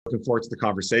Looking forward to the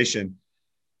conversation.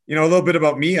 A little bit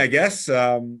about me, I guess.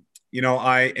 I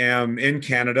am in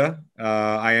Canada.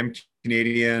 I am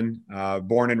Canadian,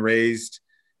 born and raised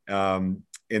in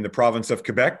the province of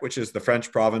Quebec, which is the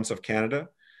French province of Canada.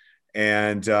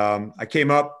 And I came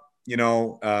up,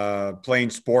 playing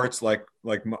sports like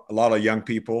a lot of young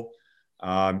people.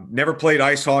 Never played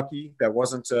ice hockey. That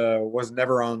was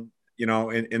never on,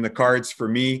 in the cards for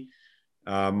me.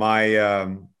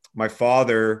 My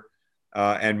father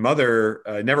and mother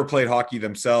never played hockey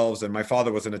themselves, and my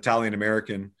father was an Italian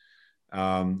American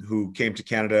who came to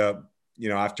Canada,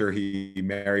 after he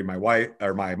married my wife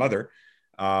or my mother,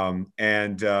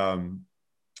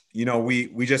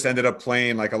 we just ended up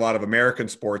playing like a lot of American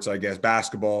sports, I guess,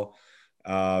 basketball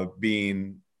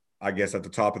being, I guess, at the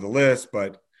top of the list,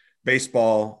 but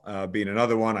baseball being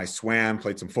another one. I swam,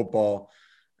 played some football,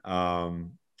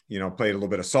 played a little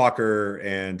bit of soccer.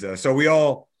 And so we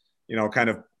all, kind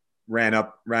of ran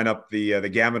up the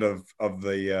gamut of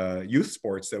the youth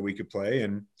sports that we could play.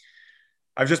 And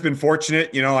I've just been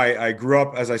fortunate. I grew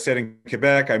up, as I said, in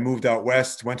Quebec. I moved out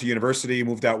west, went to university,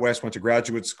 moved out west, went to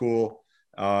graduate school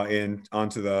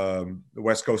onto the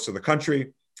west coast of the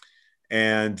country.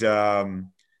 And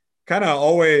kind of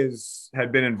always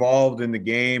had been involved in the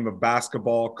game of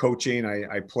basketball coaching.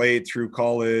 I played through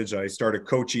college. I started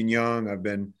coaching young. I've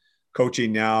been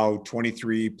coaching now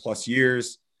 23 plus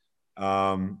years.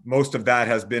 Most of that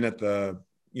has been at the,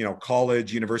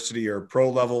 college, university, or pro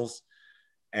levels.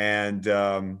 And,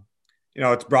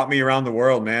 it's brought me around the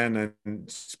world, man. And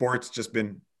sports just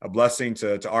been a blessing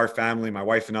to our family. My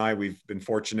wife and I, we've been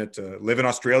fortunate to live in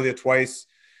Australia twice,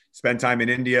 spend time in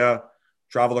India,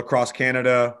 travel across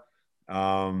Canada.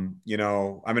 I'm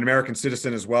an American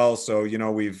citizen as well. So,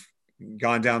 we've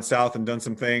gone down south and done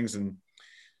some things. And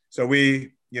so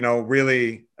we,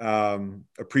 really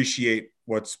appreciate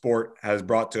what sport has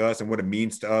brought to us and what it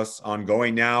means to us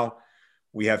ongoing now.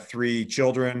 We have 3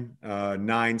 children,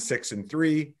 9, 6, and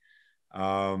 3.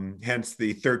 Hence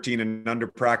the 13 and under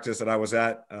practice that I was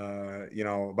at,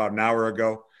 about an hour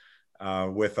ago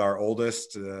with our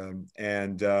oldest.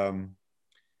 Like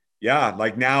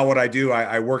now what I do,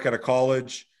 I work at a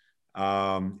college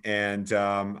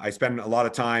I spend a lot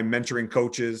of time mentoring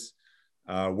coaches,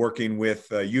 working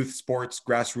with youth sports,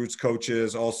 grassroots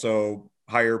coaches, also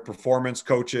higher performance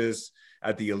coaches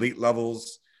at the elite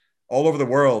levels. All over the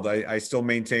world, I still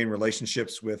maintain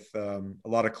relationships with a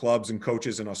lot of clubs and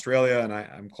coaches in Australia, and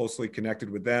I'm closely connected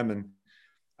with them. And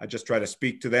I just try to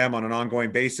speak to them on an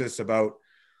ongoing basis about,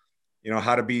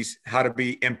 how to be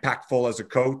impactful as a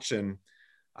coach. And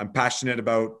I'm passionate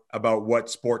about what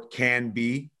sport can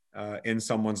be in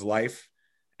someone's life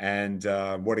and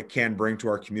what it can bring to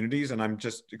our communities. And I'm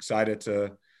just excited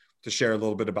to share a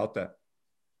little bit about that.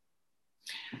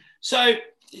 So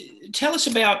tell us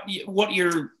about what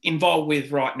you're involved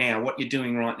with right now, what you're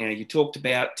doing right now. You talked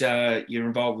about you're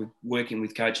involved with working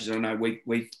with coaches. I know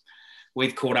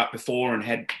we've caught up before and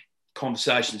had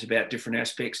conversations about different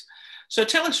aspects. So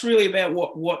tell us really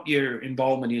about what your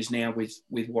involvement is now with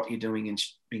what you're doing in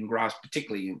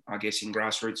particularly, I guess, in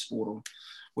grassroots sport or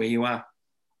where you are.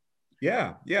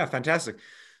 Yeah, fantastic.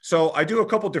 So I do a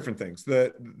couple different things.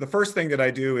 The first thing that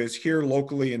I do is here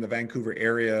locally in the Vancouver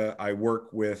area, I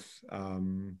work with a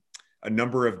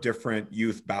number of different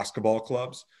youth basketball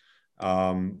clubs.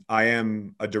 I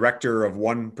am a director of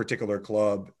one particular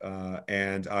club,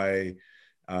 and I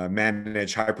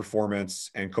manage high performance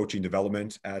and coaching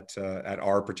development at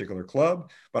our particular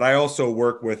club. But I also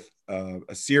work with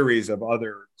a series of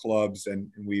other clubs,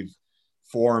 and we've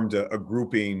formed a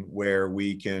grouping where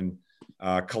we can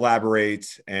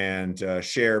collaborate and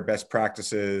share best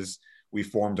practices. We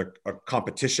formed a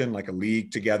competition, like a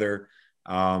league together,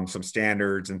 some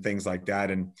standards and things like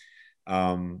that. And,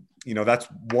 that's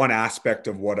one aspect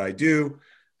of what I do.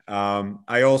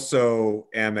 I also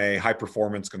am a high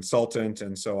performance consultant.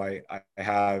 And so I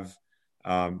have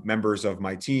members of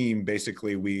my team.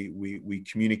 Basically, we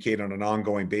communicate on an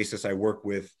ongoing basis. I work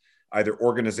with either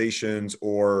organizations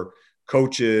or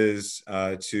coaches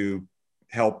to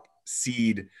help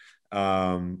seed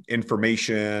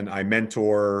information. I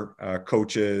mentor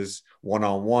coaches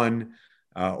one-on-one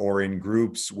or in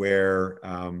groups where,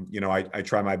 I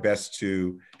try my best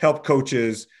to help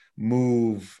coaches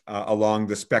move along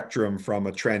the spectrum from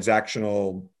a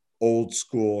transactional, old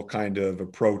school kind of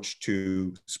approach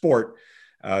to sport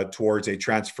towards a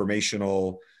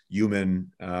transformational,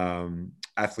 human,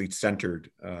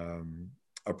 athlete-centered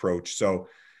approach. So,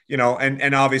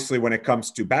 and obviously when it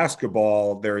comes to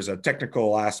basketball, there's a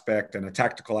technical aspect and a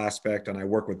tactical aspect, and I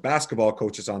work with basketball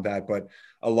coaches on that. But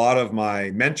a lot of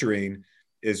my mentoring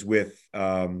is with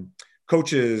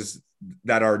coaches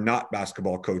that are not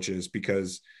basketball coaches,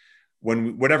 because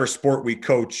whatever sport we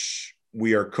coach,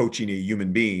 we are coaching a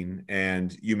human being,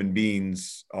 and human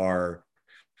beings are,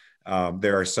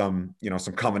 there are some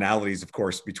commonalities, of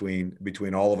course,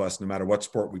 between all of us, no matter what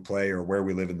sport we play or where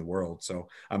we live in the world. So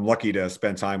I'm lucky to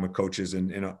spend time with coaches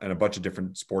in a bunch of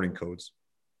different sporting codes.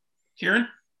 Kieran?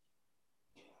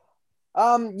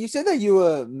 You said that you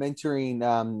were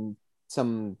mentoring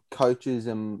some coaches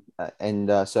and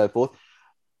so forth.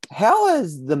 How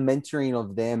has the mentoring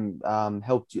of them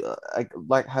helped you?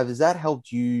 Has that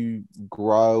helped you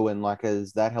grow, and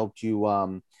has that helped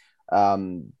you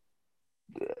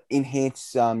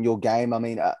enhance your game? I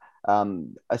mean,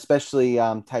 especially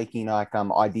taking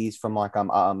ideas from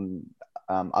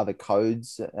other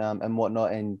codes and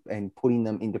whatnot, and putting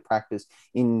them into practice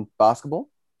in basketball.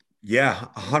 Yeah,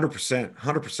 100%,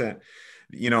 100%.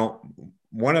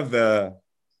 One of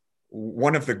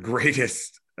the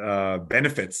greatest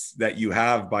benefits that you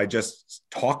have by just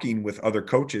talking with other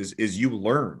coaches is you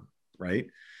learn, right?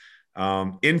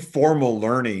 Informal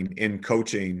learning in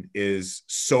coaching is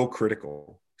so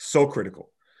critical, so critical.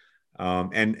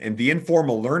 And the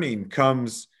informal learning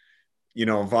comes,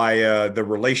 via the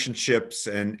relationships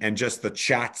and just the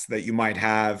chats that you might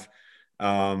have.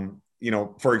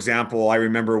 For example, I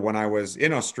remember when I was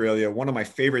in Australia, one of my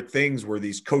favorite things were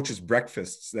these coaches'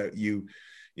 breakfasts that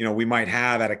we might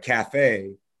have at a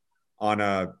cafe on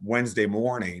a Wednesday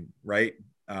morning, right?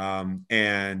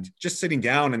 And just sitting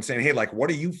down and saying, hey, what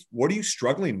are you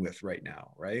struggling with right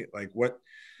now, right? What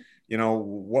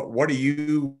are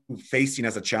you facing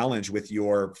as a challenge with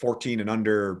your 14 and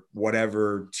under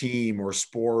whatever team or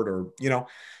sport, or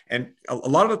and a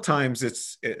lot of the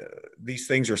times these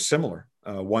things are similar,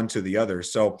 one to the other.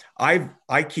 So I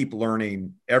keep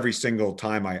learning every single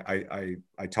time I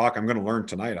talk. I'm going to learn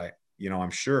tonight. I'm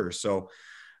sure. So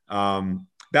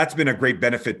that's been a great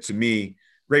benefit to me.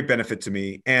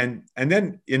 And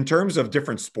then in terms of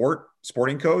different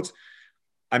sporting codes,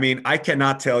 I mean, I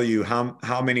cannot tell you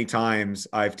how many times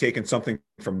I've taken something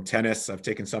from tennis, I've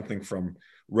taken something from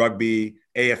rugby,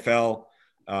 AFL,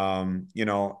 and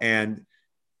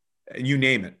you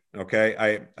name it.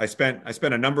 Okay. I spent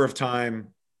a number of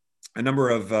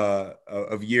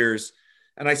years,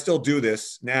 and I still do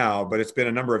this now, but it's been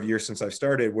a number of years since I've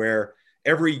started, where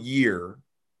every year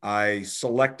I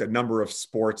select a number of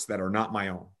sports that are not my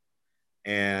own.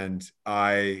 And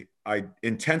I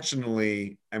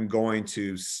intentionally am going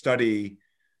to study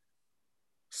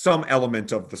some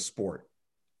element of the sport.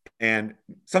 And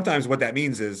sometimes what that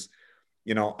means is,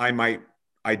 I might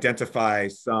identify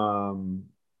some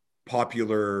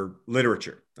popular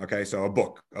literature. Okay. So a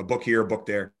book here, a book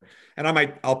there. And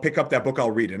I'll pick up that book, I'll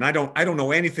read it. And I don't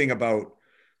know anything about,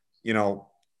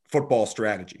 football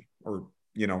strategy, or,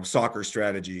 soccer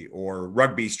strategy, or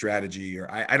rugby strategy, or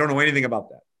I don't know anything about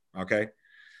that. Okay.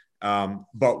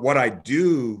 But what I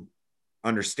do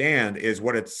understand is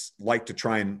what it's like to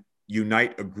try and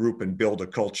unite a group and build a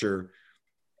culture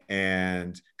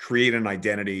and create an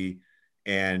identity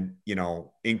and,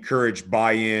 encourage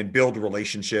buy-in, build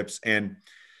relationships. And,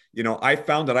 I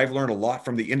found that I've learned a lot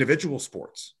from the individual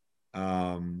sports.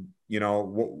 One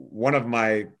of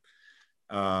my,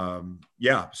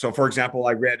 So for example,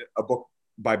 I read a book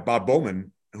by Bob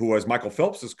Bowman, who was Michael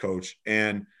Phelps's coach,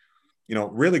 and,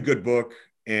 really good book.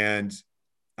 And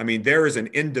I mean, there is an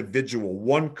individual,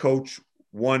 one coach,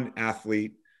 one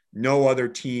athlete, no other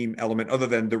team element other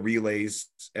than the relays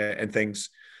and things.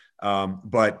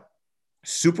 But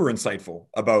super insightful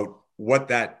about what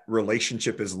that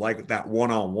relationship is like, that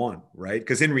one-on-one, right?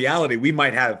 Because in reality, we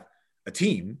might have a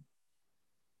team,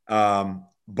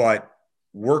 but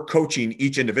we're coaching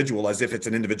each individual as if it's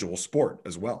an individual sport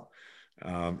as well,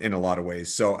 in a lot of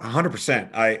ways. So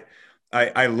 100%,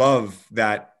 I love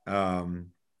that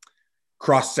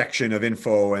cross-section of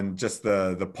info and just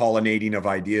the pollinating of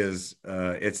ideas.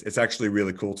 It's actually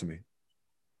really cool to me.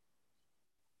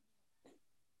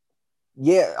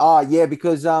 Yeah.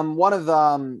 Because in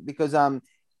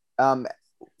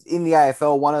the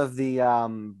AFL, one of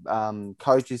the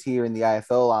coaches here in the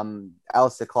AFL,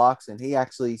 Alistair Clarkson, he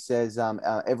actually says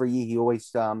every year he always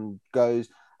goes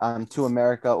to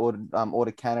America or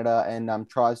to Canada and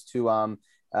tries to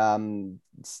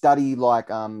study like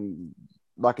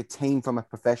a team from a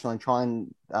professional and try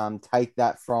and take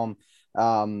that from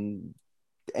and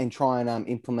try and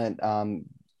implement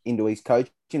into his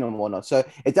coaching and whatnot. So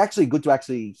it's actually good to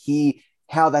actually hear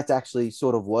how that's actually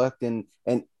sort of worked and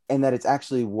that it's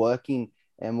actually working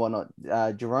and whatnot.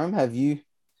 Jerome, have you?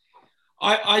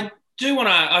 I do want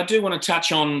to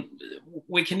touch on.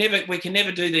 We can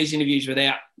never do these interviews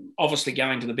without obviously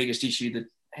going to the biggest issue that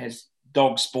has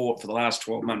dogged sport for the last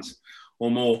 12 months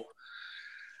or more.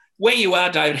 where you are,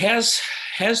 David, has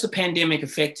the pandemic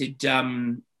affected?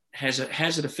 Has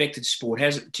it affected sport?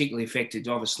 Has it particularly affected,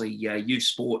 obviously, youth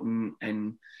sport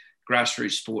and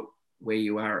grassroots sport where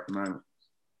you are at the moment?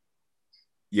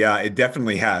 Yeah, it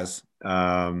definitely has.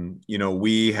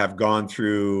 We have gone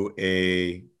through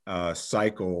a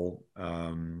cycle.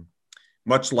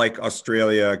 Much like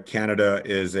Australia, Canada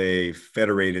is a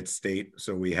federated state.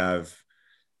 So we have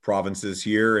provinces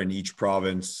here, and each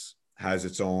province has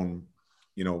its own,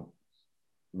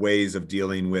 ways of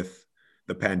dealing with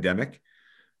the pandemic.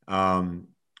 Um,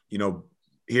 you know,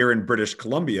 Here in British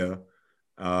Columbia,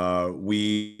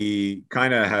 we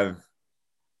kind of have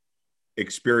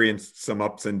experienced some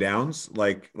ups and downs,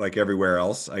 like everywhere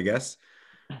else, I guess.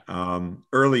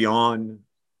 Early on,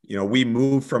 we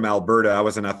moved from Alberta. I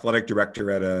was an athletic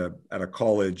director at a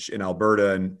college in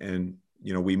Alberta, and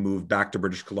we moved back to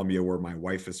British Columbia, where my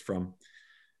wife is from,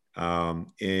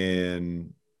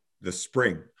 in the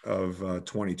spring of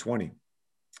 2020.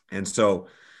 And so,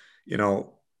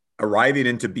 arriving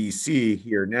into BC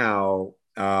here now,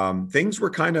 things were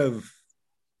kind of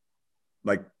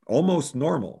like almost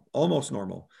normal.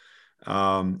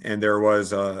 And there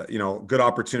was a, good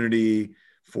opportunity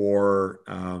for,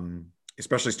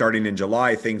 especially starting in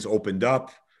July, things opened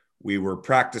up. We were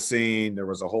practicing. There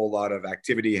was a whole lot of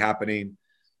activity happening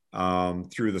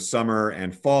through the summer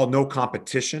and fall. No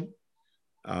competition,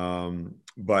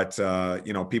 but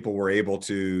people were able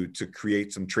to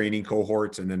create some training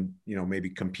cohorts and then maybe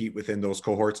compete within those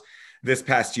cohorts. This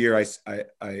past year, I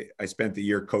spent the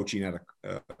year coaching at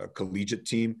a collegiate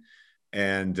team,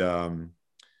 and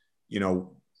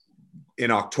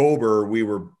in October we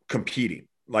were competing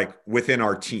like within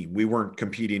our team. We weren't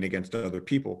competing against other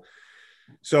people.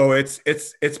 So it's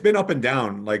been up and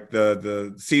down. Like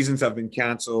the seasons have been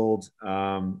canceled.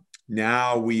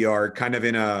 Now we are kind of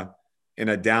in a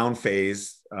down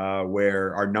phase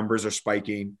where our numbers are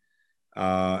spiking,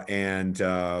 and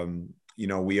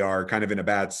we are kind of in a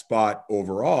bad spot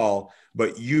overall.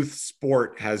 But youth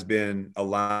sport has been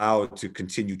allowed to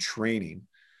continue training,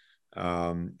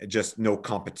 just no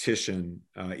competition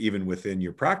even within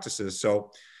your practices.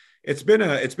 So it's been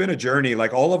a journey.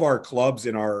 Like all of our clubs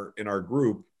in our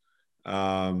group,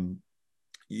 have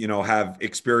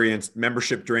experienced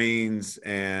membership drains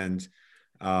and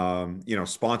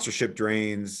sponsorship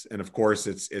drains, and of course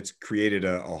it's created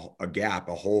a gap,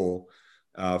 a hole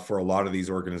for a lot of these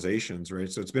organizations,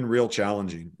 right? So it's been real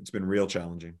challenging.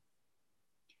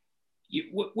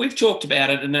 We've talked about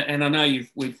it, and I know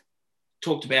we've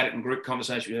talked about it in group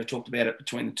conversation. We've talked about it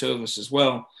between the two of us as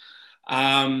well.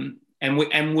 And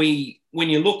we, when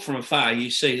you look from afar,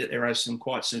 you see that there are some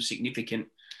significant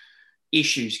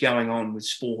issues going on with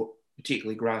sport,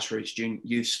 particularly grassroots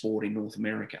youth sport in North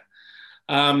America.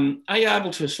 Are you able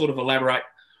to sort of elaborate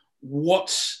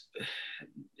what's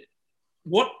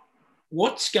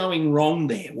going wrong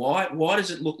there? Why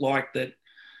does it look like that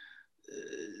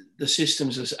the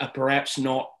systems are perhaps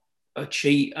not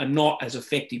as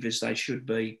effective as they should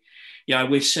be?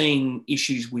 We're seeing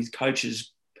issues with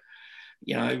coaches.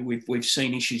 We've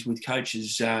seen issues with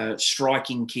coaches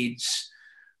striking kids,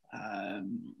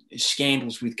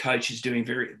 scandals with coaches doing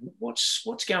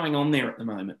what's going on there at the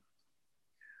moment?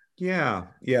 Yeah,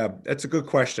 that's a good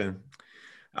question.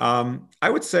 I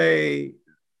would say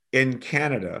in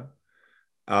Canada,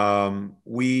 I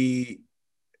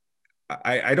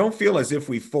don't feel as if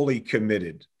we fully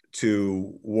committed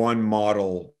to one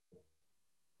model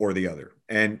or the other.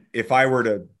 And if I were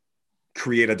to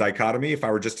create a dichotomy, if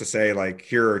I were just to say like,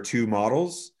 here are two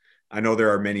models, I know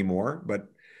there are many more, but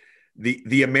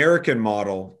the American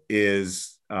model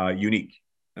is unique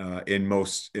in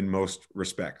most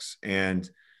respects. And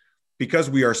because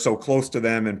we are so close to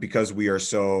them and because we are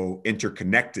so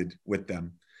interconnected with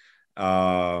them,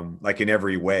 like in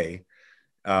every way,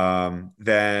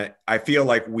 that I feel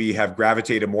like we have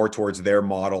gravitated more towards their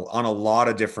model on a lot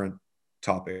of different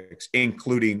topics,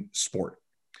 including sport.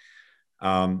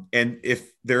 And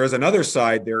if there is another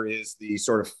side, there is the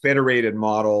sort of federated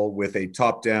model with a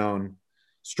top-down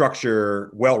structure,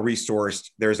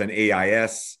 well-resourced. There's an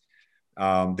AIS.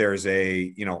 There's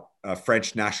a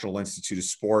French National Institute of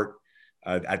Sport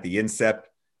at the INSEP.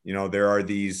 There are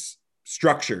these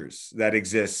structures that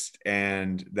exist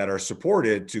and that are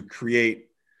supported to create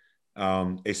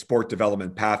a sport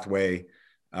development pathway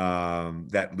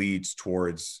that leads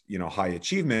towards high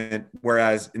achievement.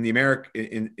 Whereas in the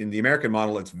American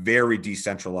model, it's very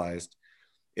decentralized.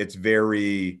 It's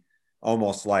very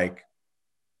almost like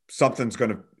something's going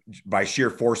to, by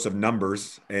sheer force of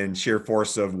numbers and sheer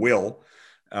force of will,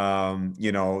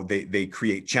 they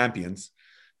create champions.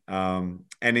 And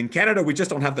in Canada, we just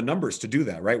don't have the numbers to do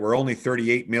that, right? We're only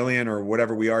 38 million or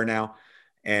whatever we are now.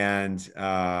 And,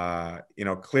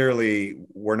 clearly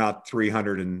we're not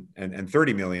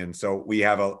 330 million. So we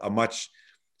have a much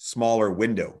smaller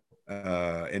window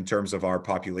in terms of our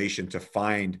population to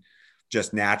find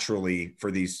just naturally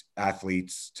for these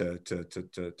athletes to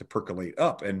percolate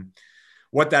up. And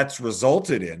what that's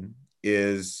resulted in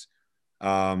is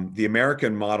the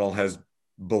American model has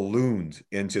ballooned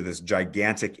into this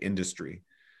gigantic industry.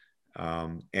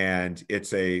 And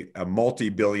it's a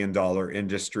multi-billion-dollar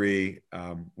industry,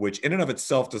 which in and of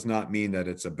itself does not mean that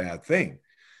it's a bad thing.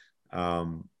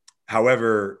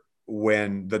 However,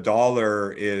 when the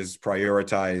dollar is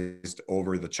prioritized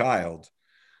over the child,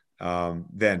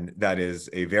 then that is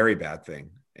a very bad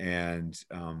thing. And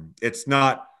it's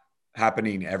not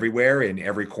happening everywhere in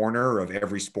every corner of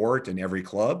every sport and every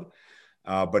club,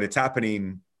 but it's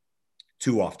happening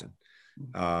too often.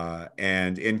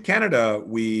 And in Canada,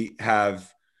 we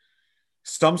have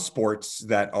some sports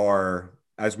that are,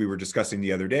 as we were discussing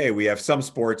the other day, we have some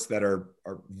sports that are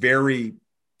very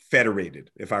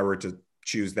federated, if I were to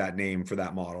choose that name for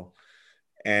that model.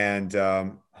 And,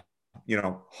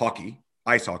 hockey,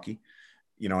 ice hockey,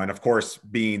 and of course,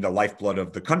 being the lifeblood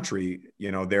of the country,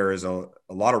 there is a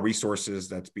lot of resources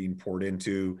that's being poured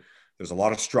into. There's a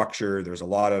lot of structure, there's a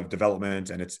lot of development,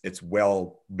 and it's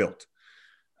well built.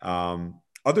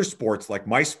 Other sports like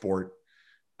my sport,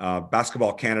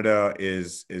 Basketball Canada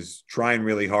is trying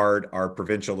really hard. Our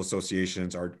provincial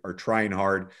associations are trying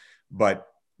hard, but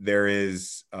there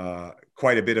is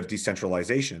quite a bit of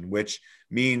decentralization, which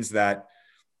means that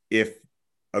if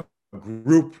a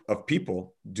group of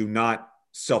people do not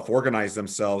self-organize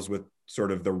themselves with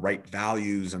sort of the right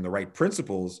values and the right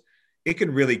principles, it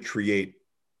can really create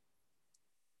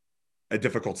a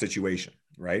difficult situation,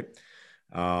 right?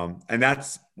 And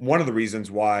that's one of the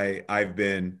reasons why I've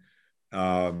been,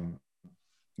 trying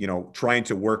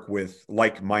to work with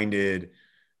like-minded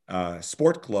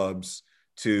sport clubs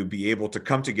to be able to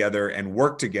come together and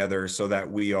work together so that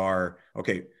we are,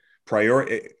 okay,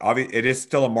 it is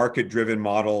still a market-driven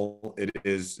model.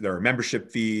 There are membership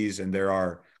fees and there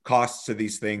are costs to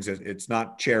these things. It's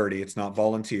not charity, it's not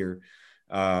volunteer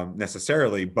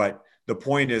necessarily, but the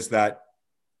point is that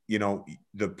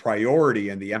the priority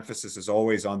and the emphasis is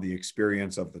always on the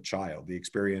experience of the child, the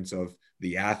experience of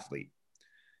the athlete,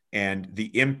 and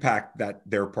the impact that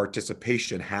their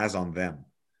participation has on them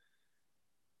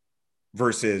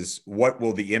versus what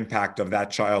will the impact of that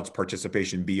child's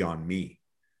participation be on me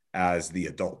as the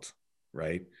adult,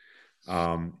 right?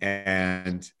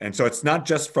 And so it's not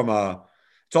just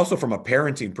it's also from a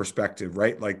parenting perspective,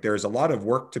 right? Like there's a lot of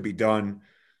work to be done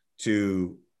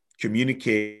to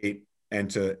communicate and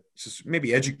to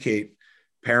maybe educate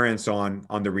parents on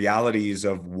the realities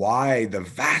of why the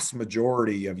vast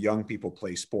majority of young people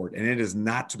play sport. And it is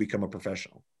not to become a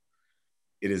professional.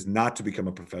 It is not to become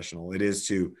a professional. It is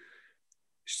to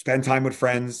spend time with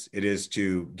friends. It is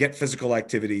to get physical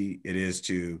activity. It is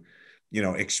to,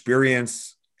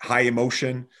 experience high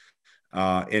emotion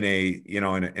in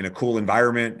a cool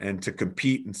environment and to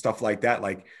compete and stuff like that.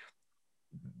 Like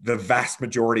the vast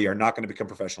majority are not going to become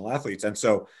professional athletes. And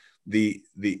so the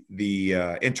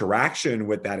interaction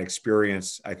with that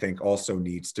experience, I think, also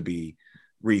needs to be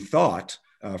rethought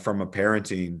from a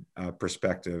parenting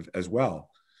perspective as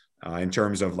well, in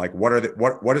terms of like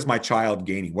what is my child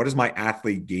gaining? What is my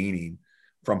athlete gaining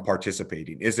from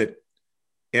participating? Is it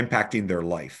impacting their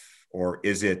life, or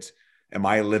am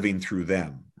I living through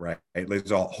them? Right?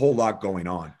 There's a whole lot going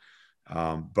on,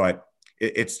 but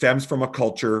it stems from a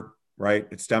culture, right?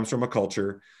 It stems from a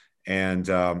culture. And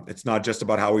it's not just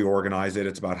about how we organize it.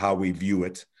 It's about how we view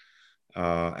it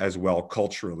as well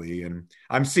culturally. And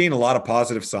I'm seeing a lot of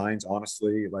positive signs,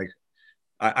 honestly. Like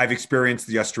I've experienced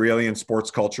the Australian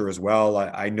sports culture as well.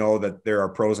 I know that there are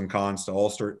pros and cons to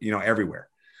all everywhere.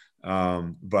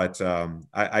 But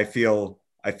I feel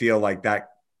like that,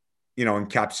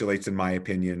 encapsulates, in my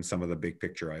opinion, some of the big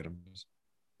picture items.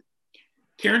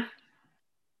 Kieran?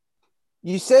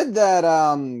 You said that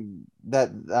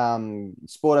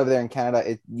sport over there in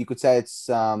Canada, you could say it's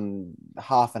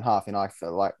half and half,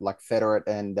 like federate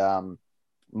and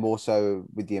more so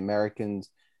with the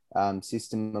Americans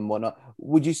system and whatnot.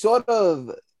 Would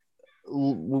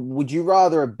you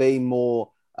rather be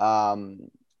more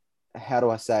how do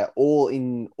I say it, all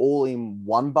in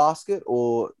one basket,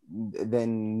 or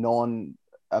then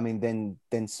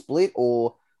split,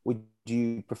 or would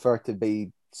you prefer it to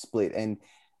be split? And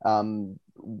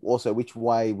also, which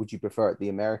way would you prefer it, the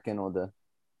American or the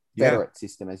federate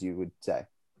system, as you would say?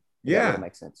 That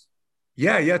makes sense.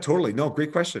 Yeah, totally. No,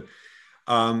 great question.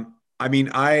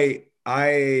 I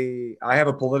I have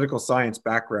a political science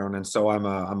background, and so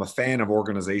I'm a fan of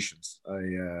organizations.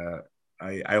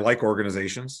 I like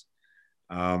organizations.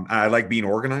 I like being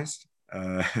organized.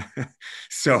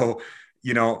 So,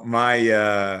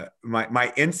 my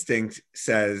instinct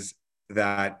says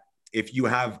that if you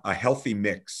have a healthy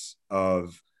mix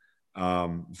of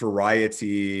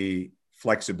variety,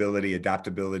 flexibility,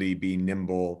 adaptability, being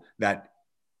nimble, that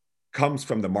comes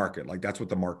from the market. Like that's what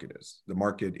the market is. The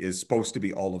market is supposed to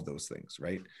be all of those things,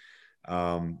 right?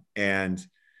 And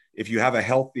if you have a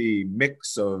healthy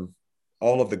mix of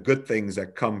all of the good things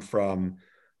that come from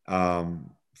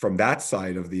that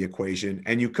side of the equation,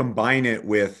 and you combine it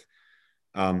with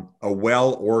a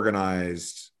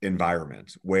well-organized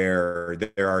environment where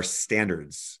there are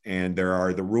standards and there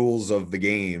are the rules of the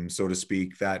game, so to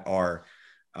speak, that are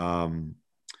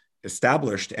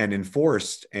established and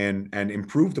enforced and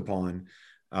improved upon,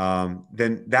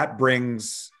 then that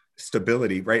brings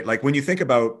stability, right? Like when you think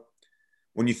about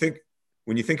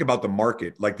the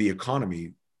market, like the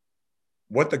economy,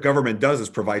 what the government does is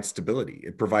provide stability.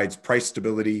 It provides price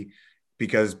stability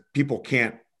because people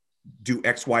can't do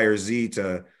X, Y, or Z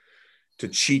to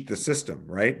cheat the system,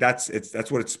 right? That's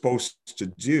what it's supposed to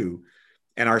do.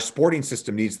 And our sporting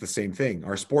system needs the same thing.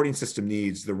 Our sporting system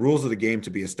needs the rules of the game to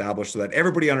be established so that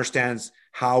everybody understands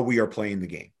how we are playing the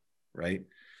game, right?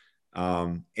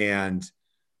 And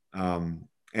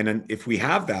then if we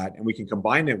have that and we can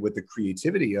combine it with the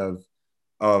creativity of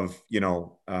a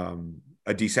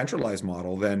decentralized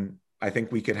model, then I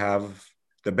think we could have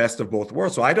the best of both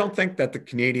worlds. So I don't think that the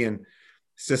Canadian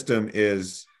system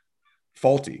is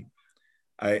faulty.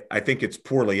 I think it's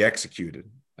poorly executed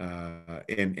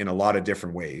in a lot of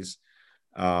different ways.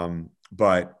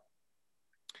 But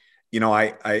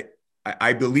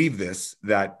I believe this,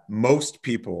 that most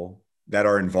people that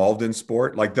are involved in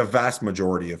sport, like the vast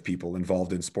majority of people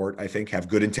involved in sport, I think have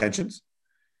good intentions.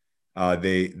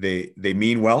 They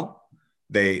mean well.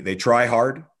 They try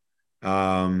hard.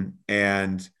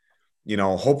 And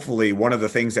hopefully one of the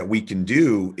things that we can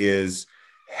do is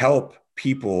help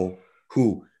people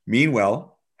who mean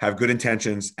well, have good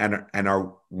intentions, and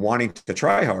are wanting to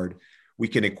try hard. We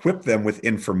can equip them with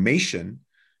information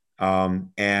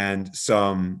and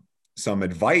some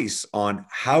advice on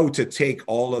how to take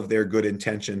all of their good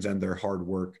intentions and their hard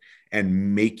work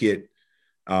and make it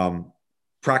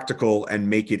practical and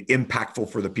make it impactful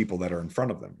for the people that are in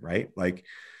front of them, right? Like,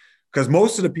 because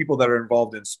most of the people that are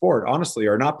involved in sport, honestly,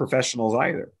 are not professionals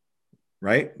either,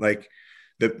 right? Like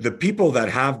the people that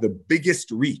have the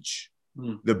biggest reach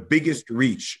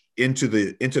into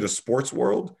the sports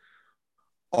world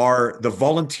are the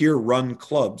volunteer run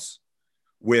clubs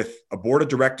with a board of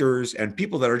directors and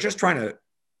people that are just trying to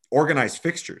organize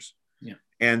fixtures. Yeah.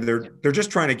 And they're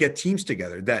just trying to get teams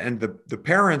together. And the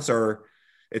parents are,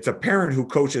 it's a parent who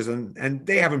coaches and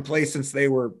they haven't played since they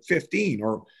were 15,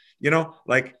 or,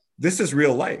 like this is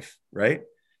real life. Right.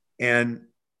 And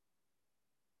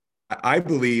I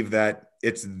believe that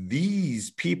it's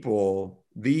these people,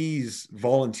 these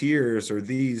volunteers, or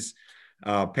these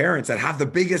parents that have the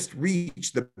biggest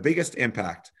reach, the biggest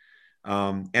impact,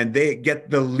 and they get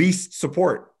the least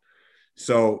support.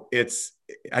 So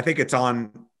I think it's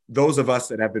on those of us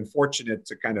that have been fortunate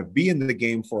to kind of be in the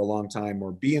game for a long time,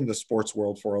 or be in the sports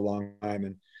world for a long time,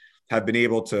 and have been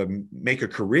able to make a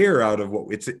career out of what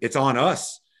it's on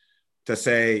us to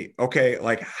say, okay,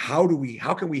 like, how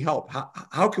can we help?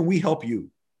 How can we help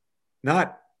you?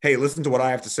 Not, hey, listen to what I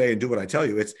have to say and do what I tell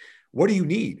you. It's, what do you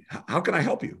need? How can I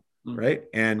help you? Mm-hmm. Right.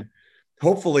 And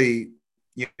hopefully,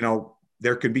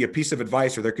 there could be a piece of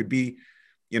advice, or there could be,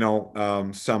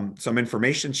 some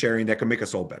information sharing that can make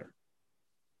us all better.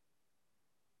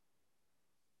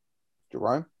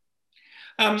 Jerome?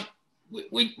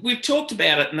 We've talked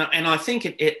about it, and I think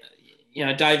David,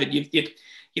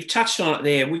 you've touched on it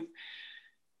there.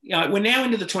 We're now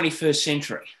into the 21st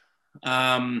century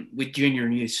with junior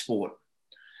and youth sport.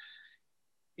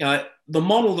 The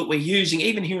model that we're using,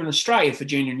 even here in Australia, for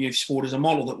junior and youth sport is a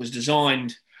model that was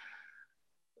designed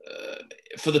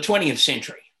for the 20th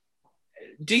century.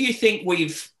 Do you think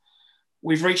we've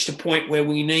reached a point where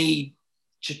we need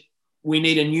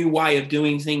a new way of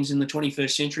doing things in the 21st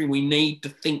century? We need to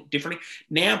think differently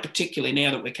now, particularly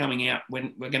now that we're coming out,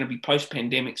 when we're going to be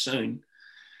post-pandemic soon.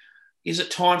 Is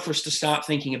it time for us to start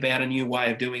thinking about a new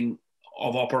way of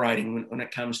operating when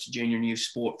it comes to junior and youth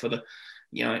sport for the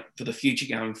future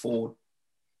going forward?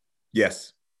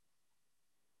 Yes.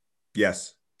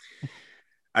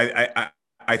 I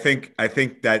think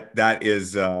that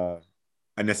is a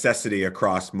necessity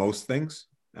across most things,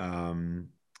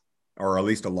 or at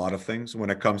least a lot of things when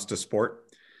it comes to sport.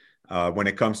 When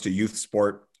it comes to youth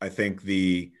sport, I think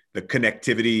the the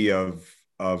connectivity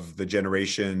of the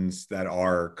generations that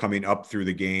are coming up through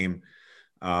the game,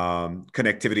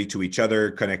 connectivity to each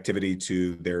other, connectivity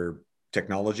to their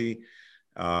technology,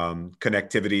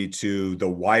 connectivity to the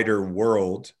wider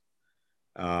world,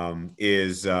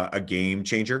 is a game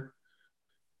changer.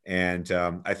 And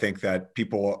I think that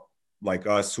people like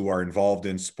us who are involved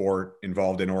in sport,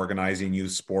 involved in organizing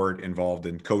youth sport, involved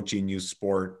in coaching youth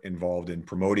sport, involved in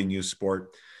promoting youth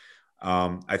sport,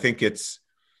 I think it's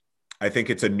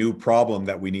a new problem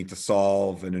that we need to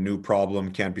solve, and a new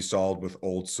problem can't be solved with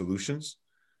old solutions.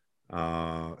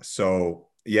 So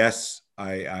yes,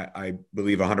 I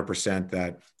believe 100%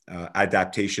 that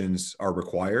adaptations are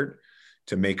required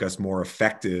to make us more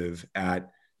effective at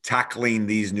tackling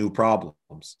these new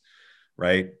problems,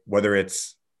 right? Whether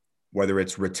it's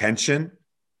retention,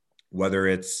 whether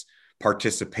it's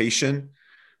participation,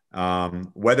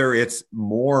 whether it's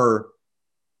more,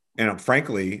 and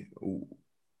frankly,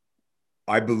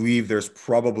 I believe there's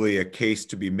probably a case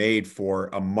to be made for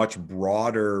a much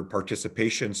broader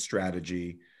participation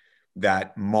strategy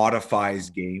that modifies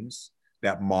games,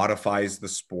 that modifies the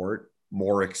sport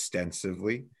more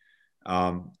extensively.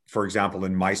 For example,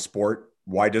 in my sport,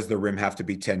 why does the rim have to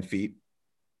be 10 feet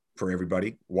for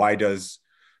everybody? Why is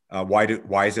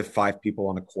it 5 people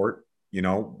on a court?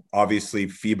 Obviously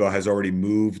FIBA has already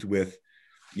moved with,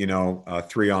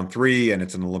 3-on-3, and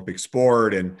it's an Olympic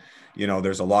sport. And,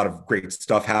 there's a lot of great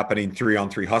stuff happening,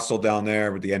 3-on-3 hustle down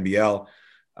there with the NBL.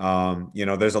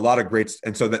 There's a lot of great,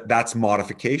 and so that's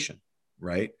modification,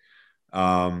 right?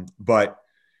 But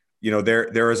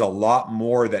there is a lot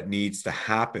more that needs to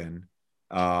happen,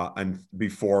 and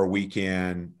before we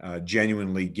can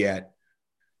genuinely get,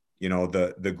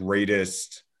 the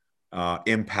greatest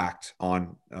impact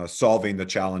on solving the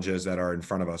challenges that are in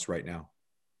front of us right now.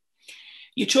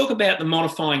 You talk about the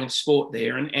modifying of sport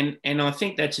there, and I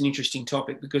think that's an interesting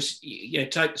topic, because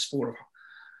take the sport of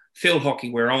field hockey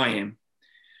where I am.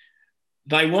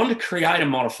 They want to create a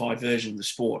modified version of the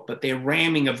sport, but they're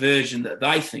ramming a version that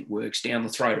they think works down the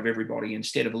throat of everybody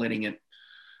instead of letting it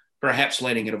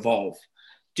evolve.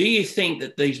 Do you think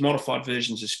that these modified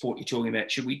versions of sport you're talking about,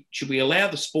 should we allow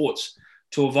the sports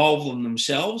to evolve them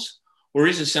themselves, or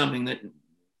is it something that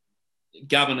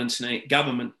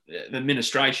government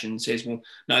administration says, well,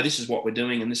 no, this is what we're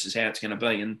doing and this is how it's going to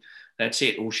be, and that's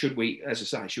it? Or should we, as I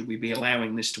say, should we be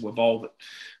allowing this to evolve it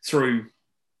through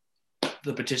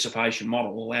the participation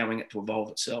model, allowing it to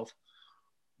evolve itself?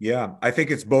 Yeah, I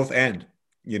think it's both end.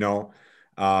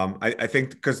 I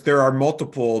think because there are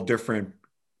multiple different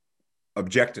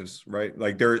objectives, right?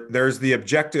 Like there's the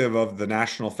objective of the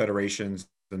national federations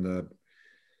and the,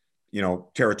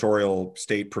 territorial,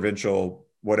 state, provincial,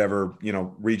 whatever,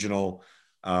 regional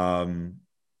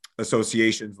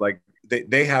associations. Like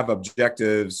they have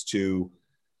objectives to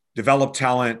develop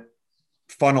talent,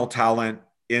 funnel talent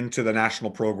into the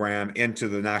national program, into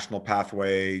the national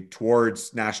pathway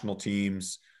towards national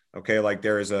teams. Okay. Like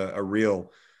there is a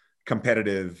real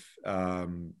competitive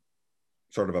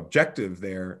sort of objective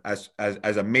there as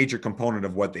a major component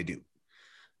of what they do.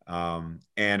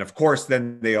 And of course,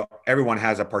 then everyone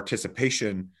has a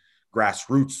participation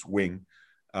grassroots wing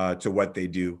to what they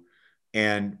do.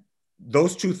 And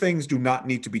those two things do not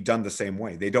need to be done the same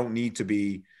way. They don't need to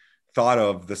be thought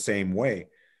of the same way.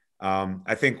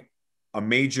 I think a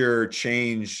major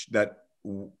change that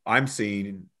I'm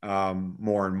seeing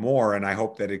more and more, and I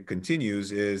hope that it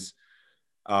continues, is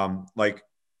like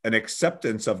an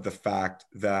acceptance of the fact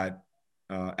that,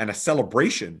 and a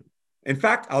celebration. In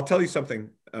fact, I'll tell you something.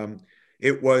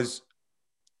 It was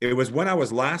when I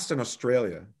was last in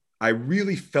Australia, I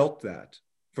really felt that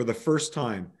for the first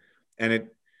time. And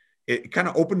it kind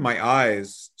of opened my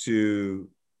eyes to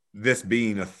this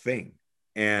being a thing.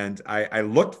 And I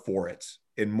looked for it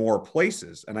in more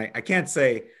places. And I can't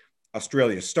say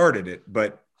Australia started it,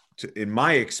 but in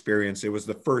my experience, it was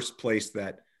the first place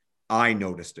that I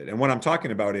noticed it. And what I'm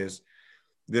talking about is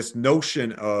this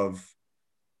notion of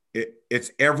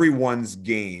it's everyone's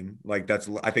game. Like that's,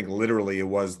 I think literally it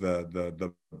was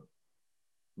the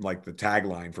like the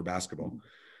tagline for basketball.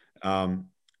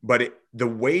 But the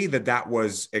way that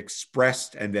was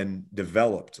expressed and then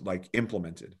developed, like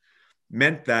implemented,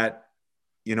 meant that,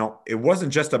 it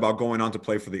wasn't just about going on to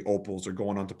play for the Opals or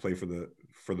going on to play for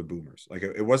the Boomers. Like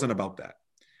it wasn't about that.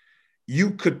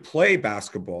 You could play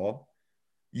basketball.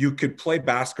 You could play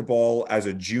basketball as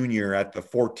a junior at the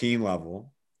 14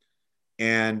 level,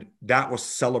 and that was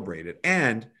celebrated.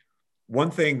 And one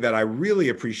thing that I really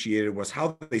appreciated was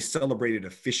how they celebrated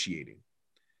officiating,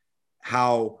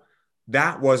 how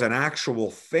that was an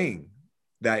actual thing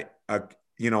that, a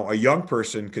young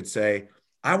person could say,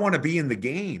 I want to be in the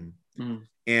game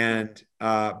And,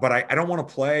 but I don't want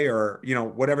to play, or, you know,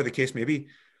 whatever the case may be.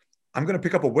 I'm going to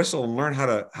pick up a whistle and learn how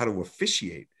to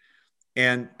officiate.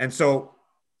 And so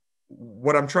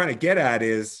what I'm trying to get at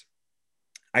is,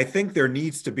 I think there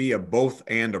needs to be a both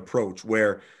and approach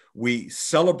where we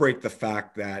celebrate the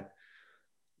fact that,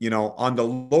 you know, on the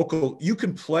local, you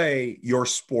can play your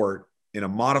sport in a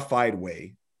modified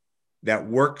way that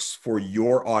works for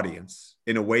your audience,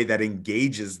 in a way that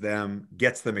engages them,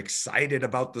 gets them excited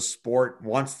about the sport,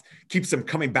 keeps them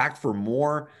coming back for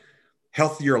more,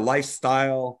 healthier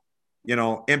lifestyle, you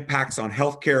know, impacts on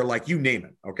healthcare, like you name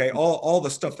it. Okay. All the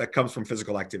stuff that comes from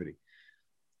physical activity.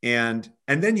 And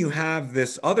then you have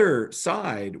this other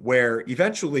side where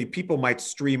eventually people might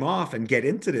stream off and get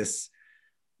into this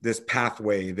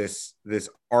pathway, this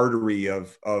artery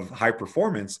of high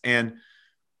performance. And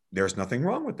there's nothing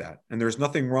wrong with that. And there's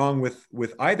nothing wrong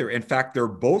with either. In fact, they're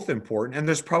both important. And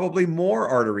there's probably more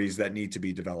arteries that need to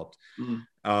be developed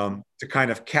to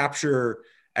kind of capture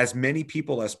as many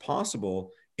people as possible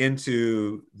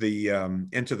into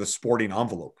the sporting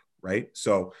envelope. Right.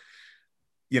 So,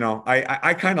 you know,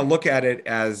 I kind of look at it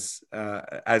as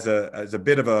a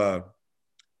bit of a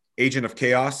agent of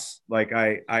chaos. Like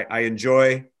I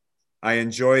enjoy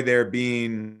there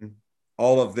being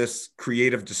all of this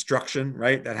creative destruction,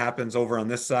 right, that happens over on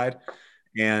this side,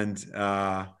 and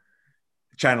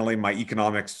channeling my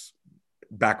economics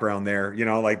background there, you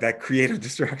know, like that creative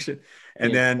destruction,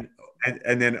 and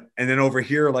then over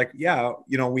here, like, yeah,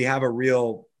 you know, we have a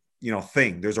real, you know,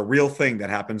 thing. There's a real thing that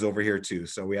happens over here too.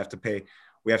 So we have to pay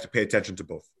attention to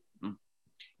both.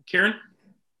 Kieran?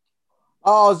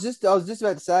 Oh, I was just about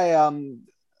to say,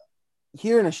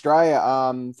 here in Australia,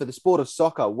 for the sport of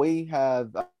soccer, we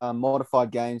have modified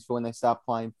games for when they start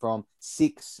playing from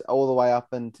 6 all the way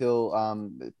up until,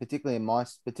 particularly in my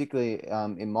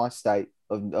state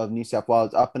of New South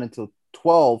Wales, up until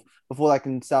 12 before they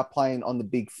can start playing on the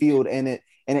big field, and it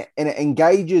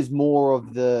engages more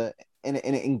of the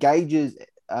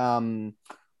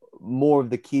more of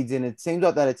the kids, and it seems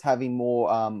like that it's having more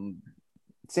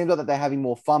they're having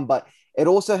more fun, but it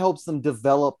also helps them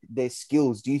develop their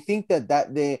skills. Do you think that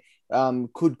there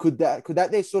could that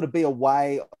there sort of be a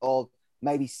way of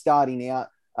maybe starting out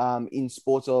in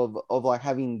sports of like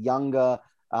having younger,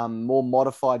 more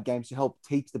modified games to help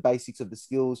teach the basics of the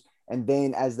skills, and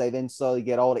then as they then slowly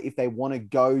get older, if they want to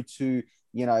go to,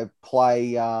 you know,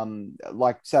 play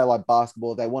like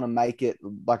basketball, they want to make it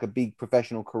like a big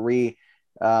professional career,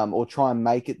 or try and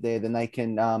make it there, then they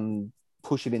can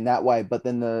push it in that way. But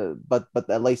then but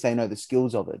at least they know the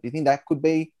skills of it. Do you think that could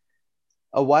be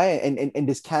a way? And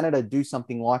does Canada do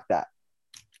something like that?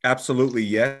 Absolutely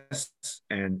yes,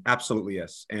 and absolutely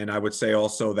yes. And I would say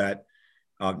also that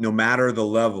no matter the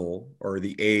level or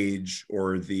the age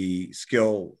or the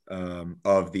skill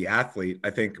of the athlete,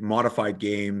 I think modified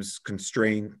games,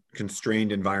 constrained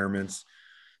environments,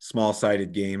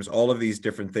 small-sided games, all of these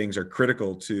different things are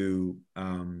critical to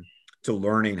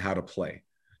learning how to play,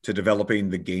 to developing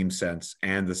the game sense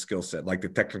and the skill set, like the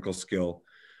technical skill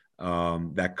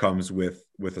that comes with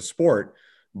a sport,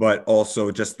 but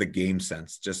also just the game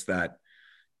sense, just that,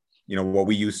 you know, what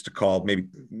we used to call, maybe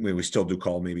we still do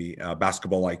call maybe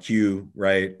basketball IQ,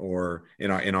 right? Or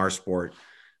in our sport,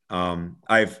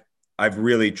 I've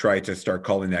really tried to start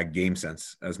calling that game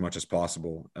sense as much as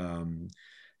possible.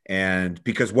 And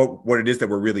because what it is that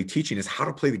we're really teaching is how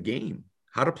to play the game,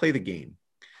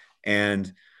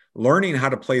 and learning how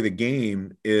to play the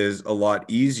game is a lot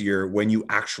easier when you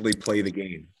actually play the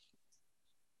game.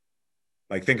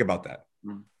 Like, think about that.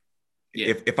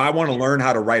 Yeah. If I want to learn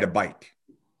how to ride a bike,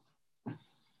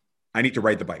 I need to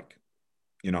ride the bike,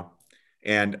 you know,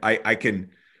 and I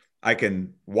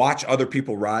can watch other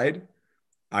people ride.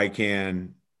 I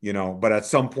can, you know, but at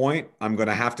some point I'm going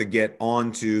to have to get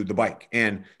onto the bike.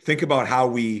 And think about how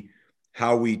we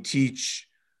teach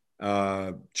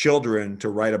children to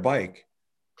ride a bike.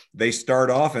 They start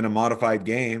off in a modified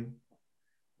game,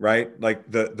 right? Like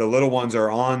the little ones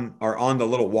are on the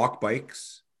little walk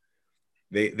bikes.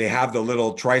 They have the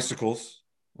little tricycles.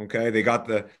 Okay. They got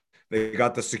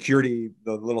the security,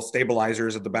 the little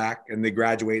stabilizers at the back, and they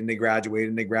graduate and they graduate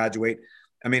and they graduate.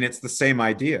 I mean, it's the same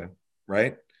idea,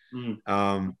 right?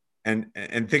 And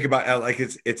think about, like,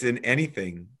 it's in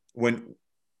anything. When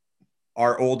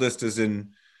our oldest is in,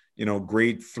 you know,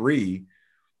 grade 3,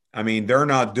 I mean, they're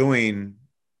not doing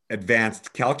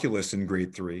advanced calculus in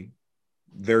grade 3.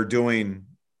 They're doing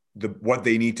what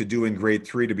they need to do in grade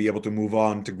 3 to be able to move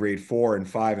on to grade 4 and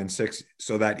 5 and 6,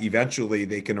 so that eventually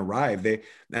they can arrive.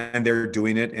 They're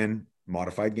doing it in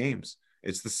modified games.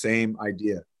 It's the same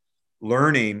idea.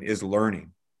 Learning is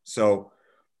learning. So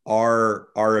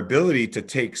our ability to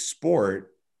take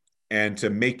sport and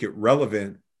to make it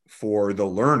relevant for the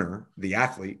learner, the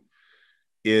athlete,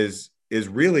 is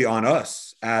really on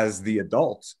us as the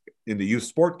adults in the youth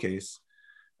sport case.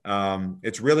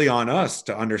 It's really on us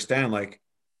to understand, like,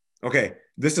 okay,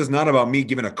 this is not about me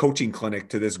giving a coaching clinic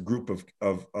to this group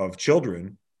of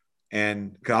children.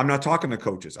 And because I'm not talking to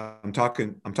coaches, I'm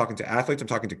talking to athletes, I'm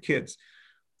talking to kids.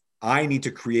 I need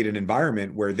to create an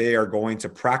environment where they are going to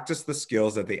practice the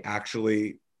skills that they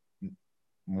actually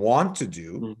want to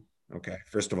do. Okay.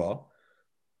 First of all,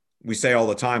 we say all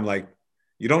the time, like,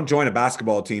 you don't join a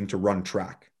basketball team to run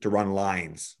track, to run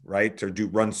lines, right? To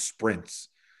run sprints.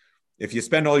 If you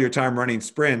spend all your time running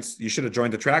sprints, you should have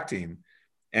joined the track team.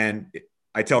 And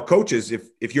I tell coaches,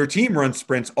 if your team runs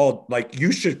sprints,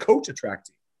 you should coach a track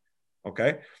team.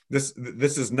 Okay. This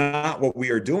is not what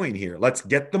we are doing here. Let's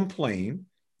get them playing.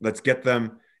 Let's get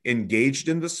them engaged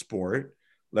in the sport.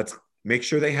 Let's make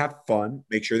sure they have fun,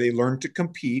 make sure they learn to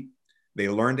compete. They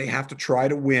learn they have to try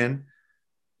to win.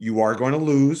 You are going to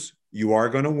lose. You are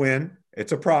going to win.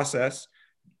 It's a process.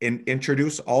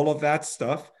 Introduce all of that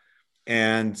stuff.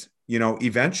 And,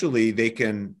 eventually they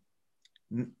can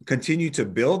continue to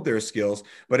build their skills.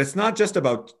 But it's not just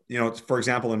about, for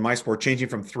example, in my sport, changing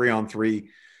from 3-on-3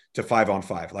 to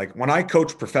 5-on-5. Like when I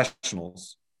coach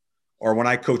professionals or when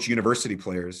I coach university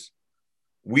players,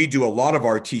 we do a lot of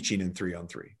our teaching in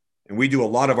 3-on-3. And we do a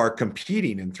lot of our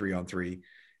competing in 3-on-3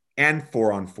 and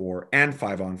 4-on-4 and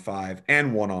 5-on-5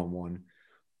 and 1-on-1.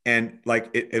 And like,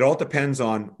 it all depends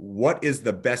on what is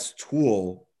the best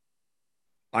tool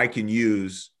I can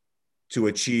use to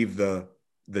achieve the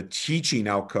teaching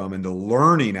outcome and the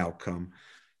learning outcome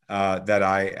that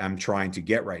I am trying to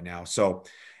get right now. So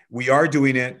we are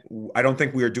doing it. I don't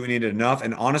think we are doing it enough.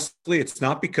 And honestly, it's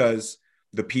not because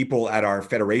the people at our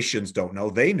federations don't know.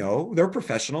 They know. They're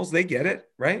professionals. They get it,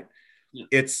 right? Yeah.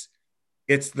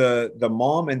 It's the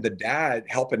mom and the dad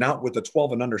helping out with the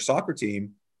 12 and under soccer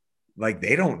team. Like,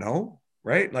 they don't know,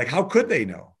 right? Like, how could they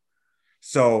know?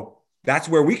 So that's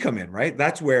where we come in, right?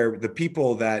 That's where the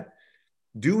people that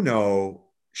do know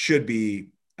should be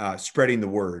spreading the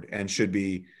word and should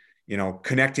be,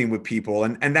 connecting with people.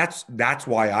 And that's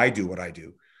why I do what I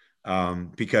do.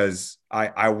 Because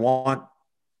I want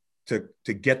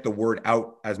to get the word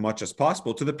out as much as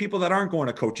possible to the people that aren't going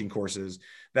to coaching courses,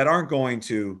 that aren't going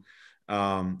to,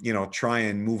 try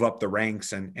and move up the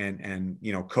ranks and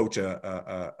coach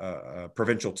a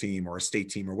provincial team or a state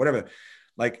team or whatever.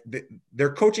 Like,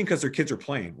 they're coaching because their kids are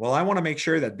playing. Well, I want to make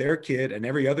sure that their kid and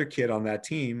every other kid on that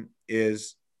team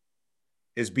is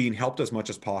being helped as much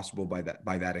as possible by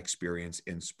that experience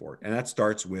in sport. And that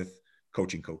starts with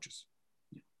coaching coaches.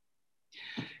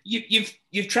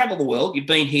 You've traveled the world. You've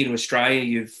been here to Australia.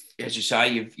 You've, as you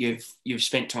say, you've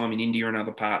spent time in India and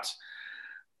other parts.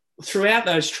 Throughout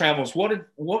those travels,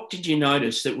 what did you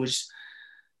notice that was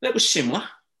similar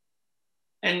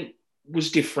and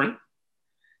was different?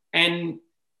 And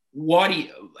how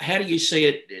do you see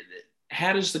it?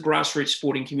 How does the grassroots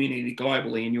sporting community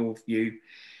globally, in your view,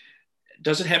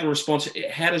 does it have a response?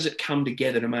 How does it come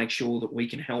together to make sure that we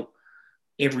can help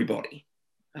everybody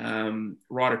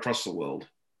right across the world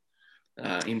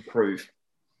improve?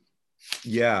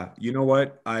 Yeah, you know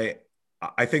what? I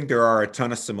think there are a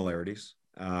ton of similarities.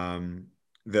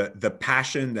 The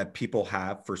passion that people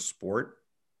have for sport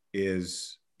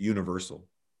is universal,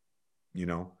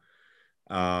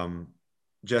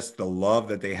 just the love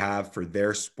that they have for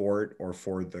their sport or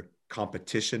for the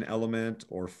competition element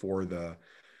or for the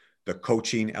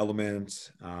coaching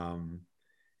element.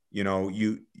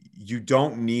 You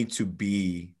don't need to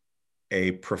be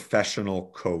a professional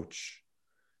coach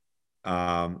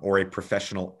or a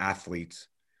professional athlete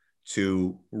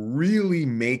to really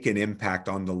make an impact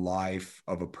on the life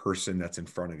of a person that's in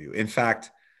front of you. In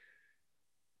fact,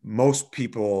 most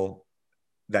people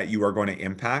that you are going to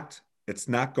impact, it's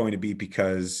not going to be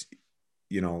because,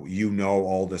 you know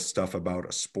all this stuff about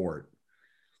a sport.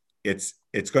 It's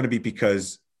going to be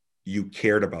because you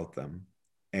cared about them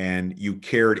and you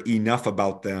cared enough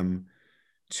about them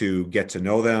to get to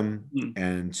know them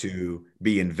and to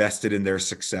be invested in their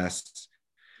success.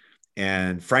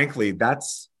 And frankly,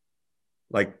 that's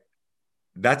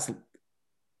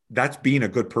being a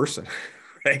good person,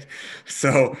 right?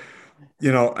 So,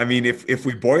 if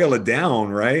we boil it down,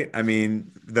 right? I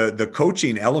mean, the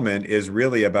coaching element is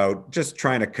really about just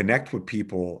trying to connect with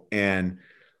people and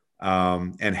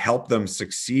help them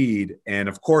succeed. And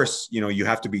of course, you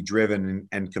have to be driven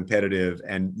and competitive,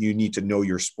 and you need to know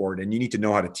your sport, and you need to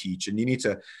know how to teach, and you need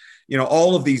to,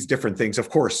 all of these different things. Of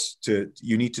course,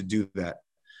 you need to do that.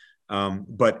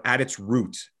 But at its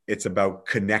root, it's about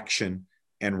connection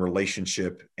and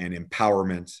relationship and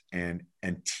empowerment and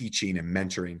teaching and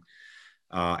mentoring.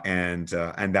 and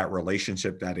that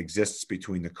relationship that exists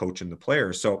between the coach and the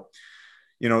player. So,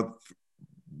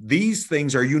 these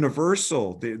things are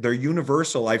universal. They're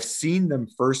universal. I've seen them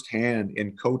firsthand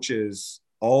in coaches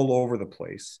all over the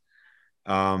place.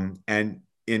 And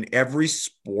in every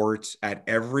sport at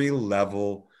every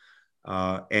level.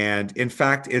 And in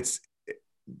fact, it's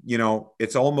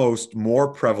almost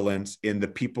more prevalent in the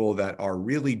people that are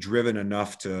really driven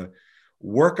enough to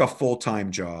work a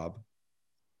full-time job,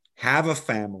 have a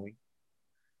family,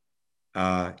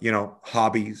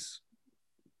 hobbies,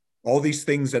 all these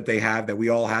things that they have, that we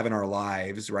all have in our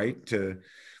lives, right? To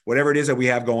whatever it is that we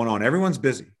have going on. Everyone's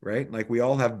busy, right? Like we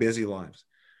all have busy lives.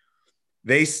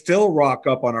 They still rock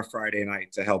up on a Friday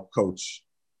night to help coach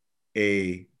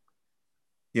a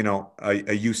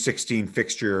U16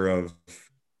 fixture of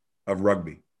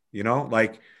rugby,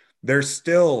 like they're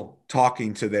still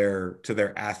talking to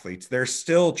their athletes. They're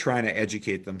still trying to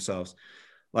educate themselves.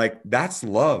 Like that's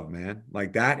love, man.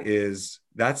 Like that's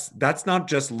not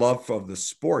just love of the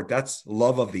sport. That's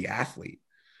love of the athlete.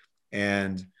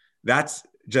 And that's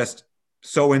just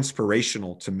so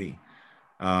inspirational to me.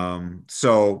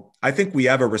 So I think we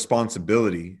have a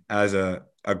responsibility as a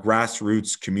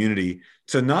grassroots community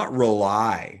to not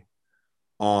rely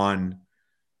on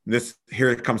this.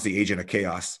 Here comes the agent of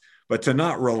chaos, but to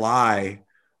not rely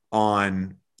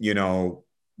on,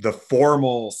 the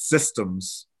formal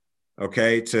systems,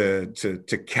 okay,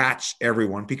 to catch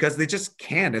everyone, because they just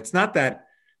can't. It's not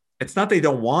they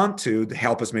don't want to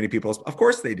help as many people as, of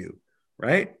course they do,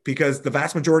 right? Because the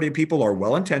vast majority of people are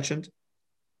well-intentioned.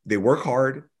 They work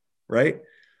hard, right?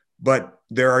 But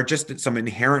there are just some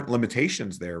inherent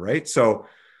limitations there, right? So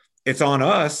it's on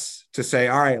us to say,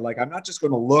 all right, like I'm not just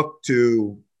going to look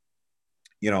to,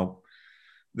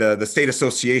 the state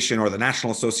association or the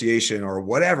national association or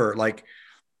whatever. Like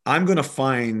I'm going to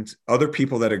find other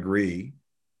people that agree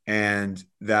and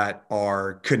that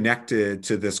are connected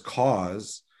to this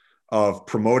cause of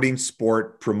promoting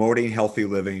sport, promoting healthy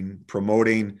living,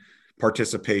 promoting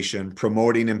participation,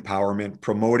 promoting empowerment,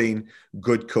 promoting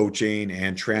good coaching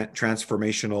and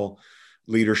transformational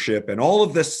leadership, and all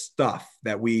of this stuff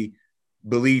that we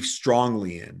believe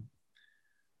strongly in.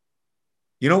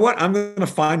 You know what? I'm going to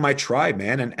find my tribe,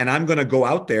 man. And I'm going to go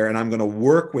out there and I'm going to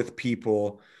work with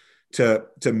people to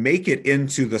make it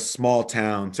into the small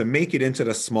town, to make it into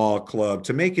the small club,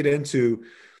 to make it into,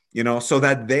 so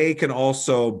that they can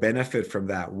also benefit from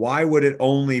that. Why would it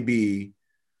only be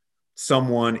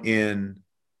someone in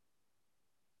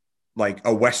like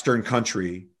a Western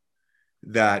country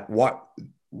that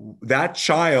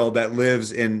child that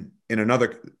lives in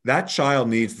another, that child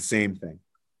needs the same thing.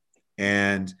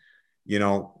 And,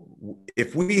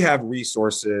 if we have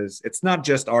resources, it's not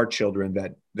just our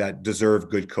children that deserve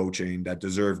good coaching, that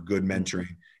deserve good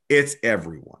mentoring. It's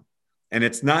everyone. And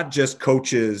it's not just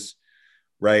coaches,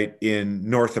 right, in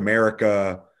North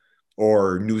America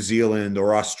or New Zealand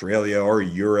or Australia or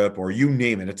Europe or you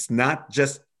name it. It's not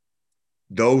just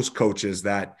those coaches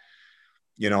that,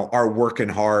 are working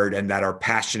hard and that are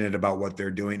passionate about what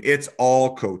they're doing. It's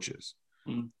all coaches.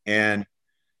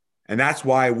 And that's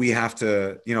why we have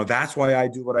to, that's why I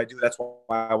do what I do. That's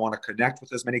why I want to connect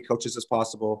with as many coaches as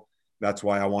possible. That's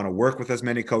why I want to work with as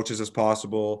many coaches as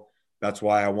possible. That's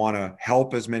why I want to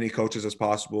help as many coaches as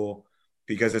possible,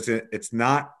 because it's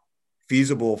not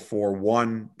feasible for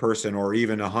one person or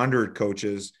even 100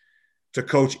 coaches to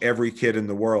coach every kid in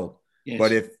the world. Yes.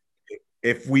 But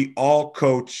if we all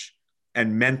coach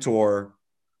and mentor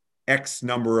X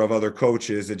number of other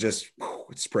coaches, it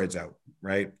spreads out,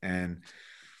 right? And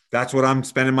that's what I'm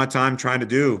spending my time trying to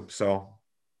do. So.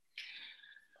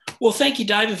 Well, thank you,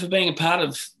 David, for being a part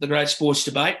of the Great Sports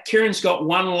Debate. Kieran's got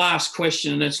one last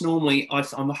question, and it's normally,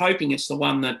 I'm hoping it's the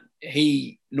one that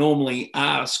he normally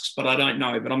asks, but I don't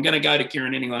know. But I'm going to go to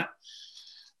Kieran anyway.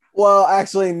 Well,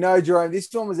 actually, no, Jerome. This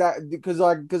one was because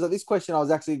of this question I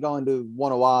was actually going to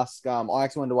want to ask. I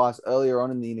actually wanted to ask earlier on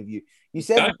in the interview. You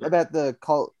said about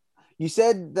you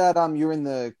said that you're in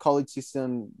the college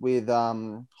system with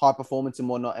high performance and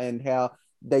whatnot, and how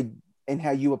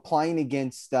you were playing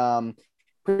against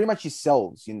pretty much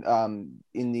yourselves in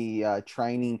the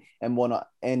training and whatnot,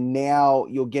 and now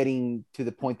you're getting to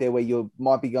the point there where you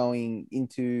might be going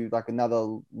into like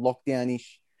another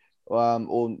lockdown-ish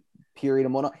or period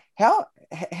and whatnot. How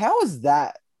has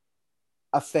that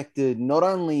affected not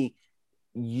only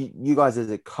you guys as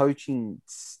a coaching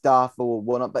staff or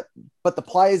whatnot, but the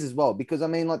players as well? Because I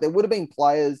mean, like there would have been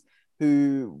players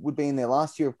who would be in their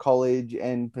last year of college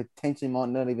and potentially might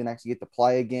not even actually get to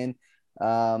play again.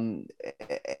 And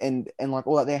like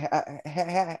all that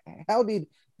there. How did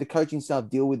the coaching staff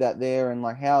deal with that there? And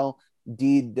like how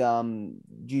did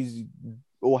you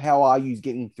how are you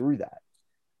getting through that?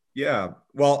 Yeah,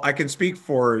 well, I can speak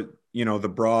for, the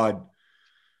broad,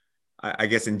 I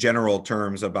guess in general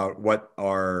terms, about what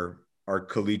our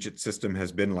collegiate system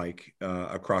has been like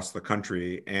across the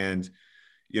country. And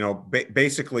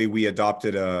basically we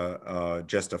adopted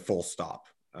just a full stop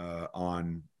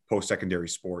on post-secondary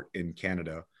sport in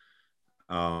Canada.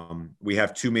 We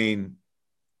have two main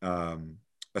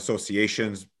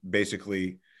associations,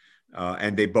 basically,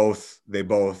 and they both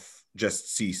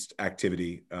just ceased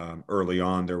activity early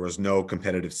on. There was no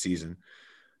competitive season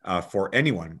for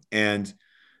anyone, and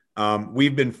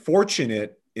we've been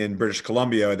fortunate in British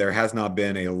Columbia. There has not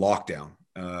been a lockdown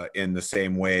in the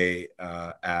same way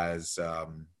as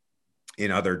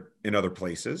in other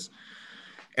places.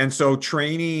 And so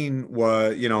training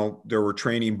was, there were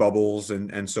training bubbles,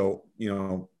 and so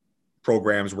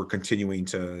programs were continuing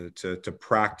to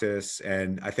practice,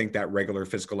 and I think that regular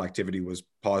physical activity was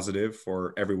positive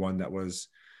for everyone that was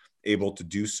able to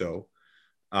do so.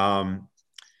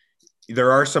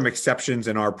 There are some exceptions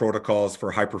in our protocols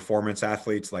for high performance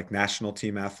athletes, like national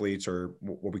team athletes, or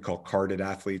what we call carded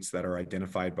athletes that are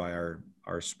identified by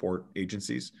our sport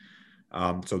agencies.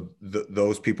 So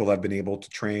those people have been able to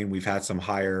train. We've had some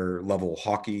higher level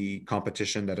hockey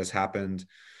competition that has happened,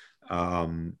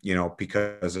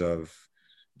 because of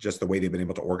just the way they've been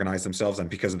able to organize themselves and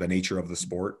because of the nature of the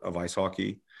sport of ice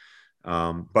hockey.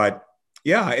 But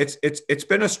yeah, it's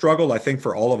been a struggle, I think,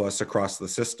 for all of us across the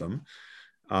system.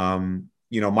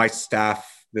 My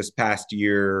staff this past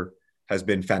year has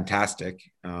been fantastic.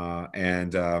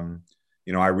 And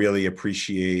I really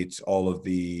appreciate all of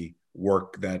the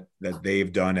work that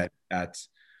they've done at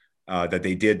that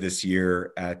they did this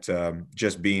year at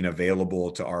just being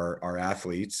available to our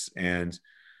athletes. And,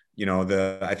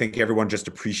 I think everyone just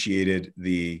appreciated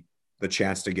the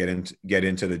chance to get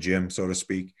into the gym, so to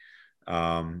speak.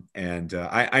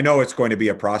 I know it's going to be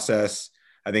a process.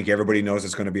 I think everybody knows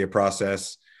it's going to be a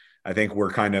process. I think we're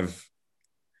kind of,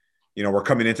 we're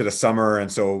coming into the summer,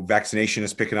 and so vaccination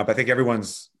is picking up. I think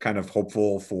everyone's kind of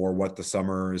hopeful for what the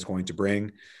summer is going to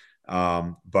bring.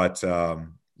 But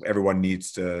everyone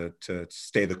needs to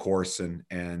stay the course,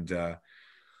 and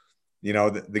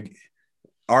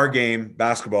our game,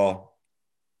 basketball,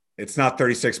 it's not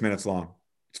 36 minutes long.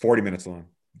 It's 40 minutes long.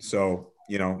 So,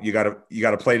 you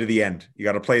gotta play to the end. You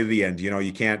got to play to the end.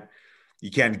 You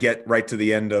can't get right to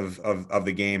the end of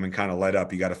the game and kind of let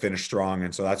up. You got to finish strong.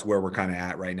 And so that's where we're kind of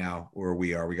at right now, where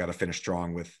we are. We got to finish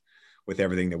strong with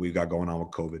everything that we've got going on with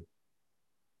COVID.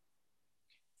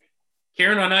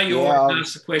 Kieran, I know you always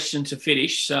ask the question to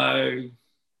finish, so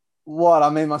what? I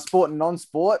mean, my sport and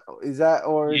non-sport, is that,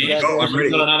 or is that? I'm ready.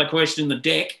 You've got another question in the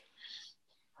deck.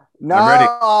 No, I'm ready.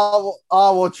 Oh,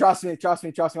 well, trust me.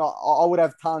 I would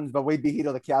have tons, but we'd be here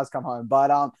till the cows come home.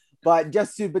 But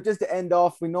just to end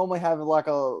off, I normally have a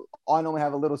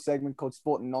little segment called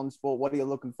sport and non-sport. What are you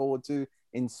looking forward to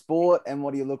in sport, and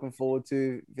what are you looking forward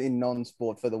to in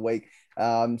non-sport for the week?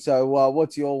 So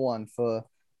what's your one for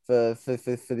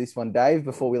this one, Dave,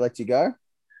 before we let you go?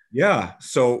 Yeah.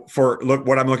 So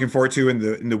what I'm looking forward to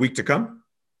in the week to come.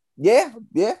 Yeah.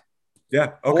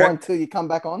 Okay. Or until you come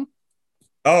back on.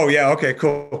 Oh yeah. Okay,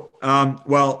 cool.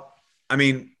 Well, I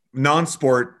mean,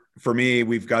 non-sport for me,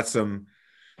 we've got some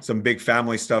big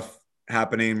family stuff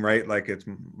happening, right? Like it's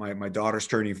my daughter's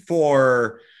turning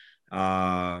 4.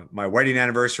 My wedding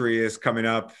anniversary is coming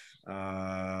up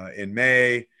in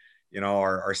May.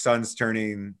 Our son's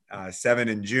turning 7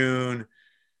 in June.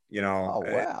 Oh,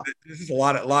 wow. This is a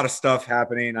lot of stuff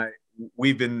happening.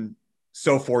 We've been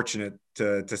so fortunate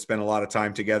to spend a lot of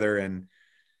time together, and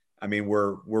I mean,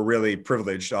 we're really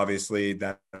privileged, obviously,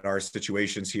 that our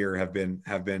situations here have been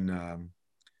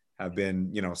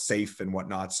safe and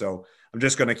whatnot. So I'm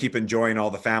just going to keep enjoying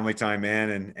all the family time,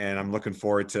 man, and I'm looking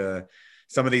forward to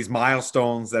some of these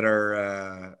milestones that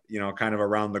are kind of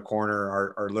around the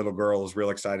corner. Our little girl is real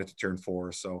excited to turn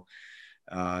 4, so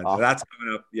that's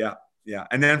coming up. Yeah.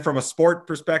 And then from a sport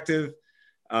perspective,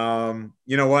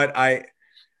 you know what,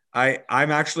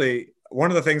 I'm actually,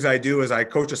 one of the things I do is I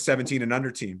coach a 17 and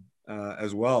under team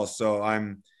as well. So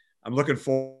I'm looking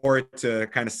forward to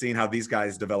kind of seeing how these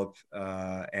guys develop.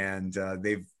 And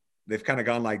they've kind of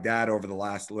gone like that over the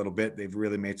last little bit. They've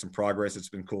really made some progress. It's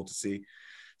been cool to see.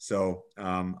 So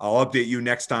I'll update you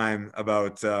next time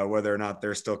about whether or not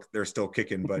they're still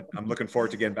kicking, but I'm looking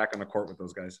forward to getting back on the court with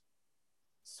those guys.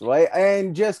 Sweet.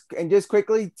 And just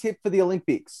quickly, tip for the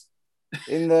Olympics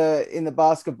in the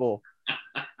basketball.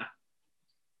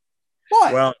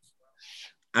 What? Well,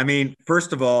 I mean,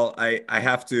 first of all, I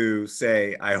have to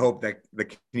say, I hope that the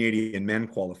Canadian men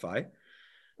qualify.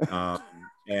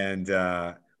 And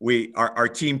our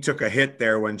team took a hit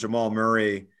there when Jamal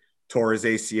Murray tore his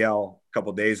ACL a couple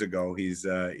of days ago. He's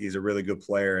a really good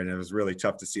player, and it was really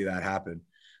tough to see that happen.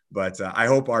 But I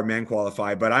hope our men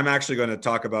qualify. But I'm actually going to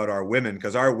talk about our women,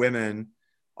 because our women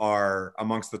are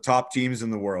amongst the top teams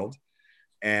in the world,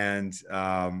 and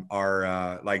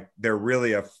are like, they're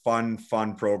really a fun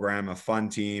program, a fun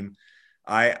team.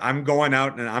 I'm going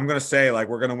out and I'm going to say, like,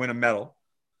 we're going to win a medal.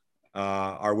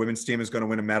 Our women's team is going to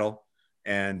win a medal,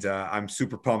 and I'm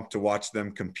super pumped to watch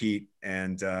them compete.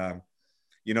 And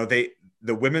you know,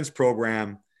 the women's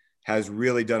program has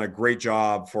really done a great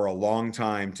job for a long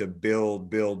time to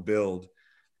build.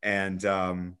 And,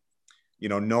 you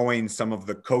know, knowing some of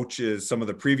the coaches, some of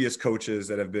the previous coaches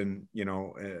that have been, you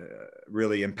know,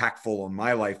 really impactful on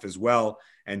my life as well,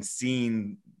 and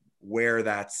seeing where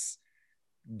that's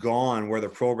gone, where the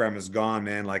program has gone,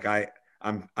 man, like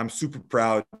I'm super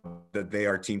proud that they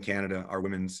are Team Canada, our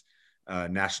women's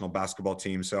national basketball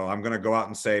team. So I'm going to go out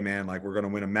and say, man, like, we're going to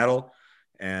win a medal,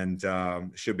 and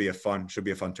should be a fun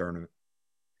tournament.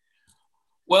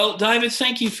 Well, David,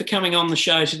 thank you for coming on the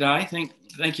show today. Thank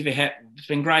you for it's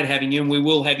been great having you, and we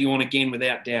will have you on again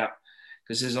without doubt,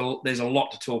 because there's a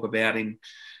lot to talk about in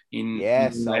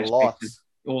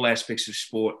all aspects of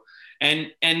sport.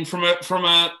 And from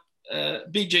a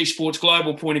Big G Sports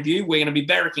Global point of view, we're going to be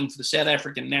barracking for the South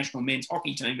African national men's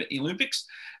hockey team at the Olympics.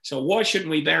 So why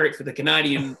shouldn't we barrack for the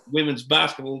Canadian women's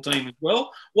basketball team as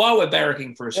well, while we're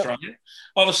barracking for Australia? Yep.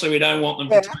 Obviously, we don't want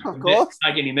them to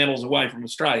take any medals away from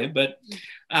Australia, but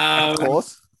of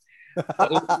course,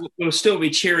 we'll still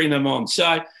be cheering them on.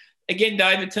 So again,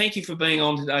 David, thank you for being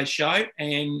on today's show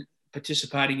and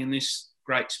participating in this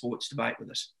great sports debate with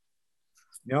us.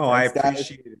 No, I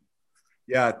appreciate it.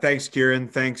 Yeah, thanks, Kieran.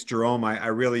 Thanks, Jerome. I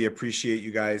really appreciate you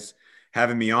guys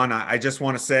having me on. I just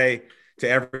want to say to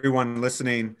everyone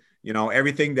listening, you know,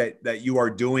 everything that you are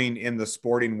doing in the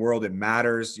sporting world, it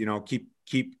matters. You know, keep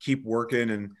working,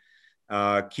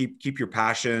 and keep your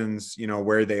passions, you know,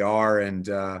 where they are. And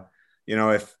you know,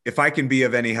 if I can be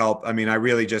of any help, I mean, I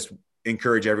really just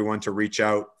encourage everyone to reach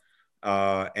out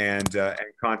and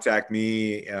contact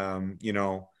me. You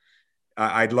know,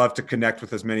 I'd love to connect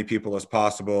with as many people as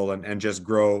possible, and just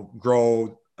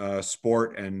grow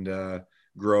sport and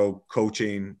grow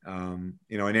coaching,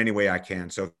 you know, in any way I can.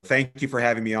 So thank you for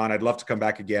having me on. I'd love to come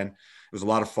back again. It was a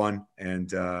lot of fun,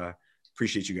 and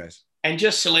appreciate you guys. And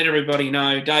just to let everybody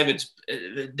know, David's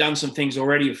done some things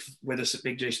already with us at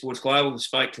Big G Sports Global.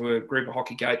 Spoke to a group of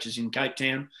hockey coaches in Cape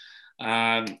Town.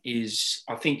 I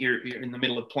think you're in the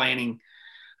middle of planning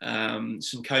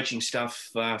some coaching stuff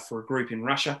for a group in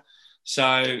Russia.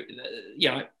 So, you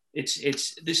know, this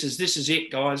is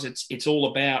it, guys. It's all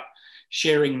about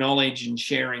sharing knowledge and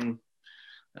sharing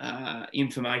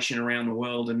information around the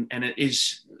world, and it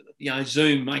is, you know,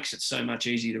 Zoom makes it so much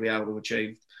easier to be able to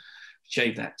achieve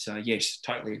that. So yes,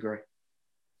 totally agree.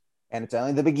 And it's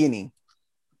only the beginning.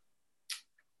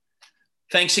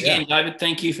 Thanks again, David.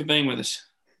 Thank you for being with us.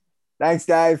 Thanks,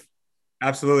 Dave.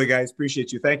 Absolutely, guys.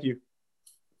 Appreciate you. Thank you.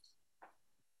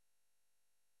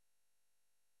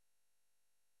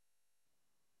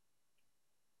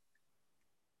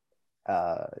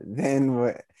 I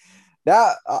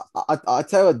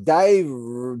tell you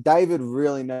what, David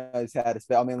really knows how to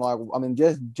spell. I mean,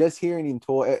 just hearing him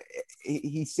talk,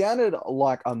 he sounded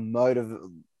like a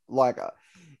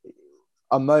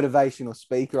motivational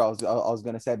speaker. I was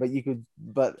going to say,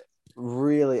 but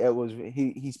really, it was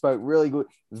he spoke really good,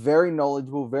 very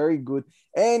knowledgeable, very good.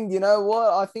 And you know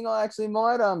what? I think I actually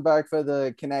might back for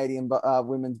the Canadian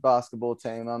women's basketball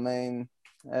team. I mean,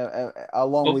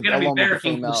 along with the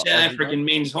female South African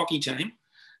men's hockey team,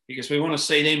 because we want to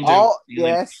see them do. Oh,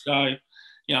 yes. So,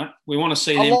 you know, we want to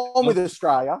see them along with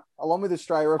Australia, of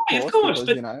course. Of course, because,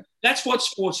 but you know, that's what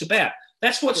sport's about.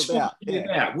 That's what sports is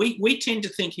yeah. about. We tend to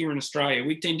think here in Australia,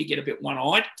 we tend to get a bit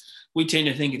one-eyed. We tend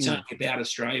to think it's only about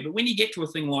Australia. But when you get to a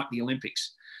thing like the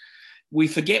Olympics, we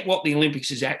forget what the Olympics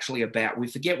is actually about. We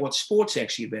forget what sport's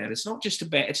actually about. It's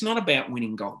not about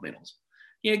winning gold medals.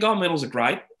 Yeah, gold medals are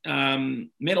great.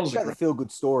 Medals are great. The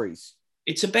feel-good stories.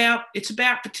 It's about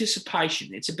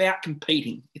participation. It's about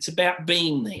competing. It's about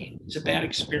being there. It's about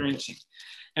experiencing.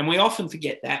 And we often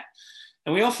forget that.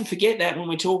 And we often forget that when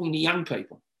we're talking to young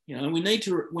people. You know, we need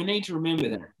to remember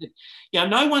that. You know,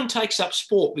 no one takes up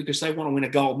sport because they want to win a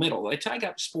gold medal. They take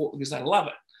up sport because they love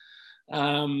it.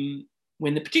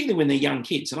 Particularly when they're young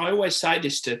kids. And I always say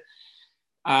this to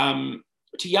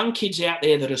young kids out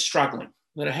there that are struggling,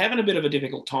 that are having a bit of a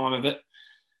difficult time of it,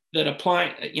 that are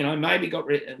playing, you know, maybe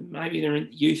they're in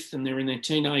youth and they're in their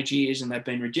teenage years and they've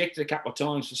been rejected a couple of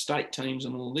times for state teams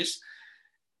and all this,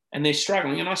 and they're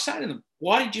struggling. And I say to them,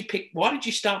 why did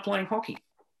you start playing hockey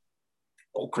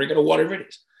or cricket or whatever it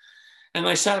is? And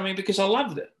they say to me, because I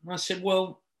loved it. And I said,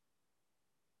 well,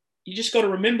 you just got to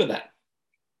remember that.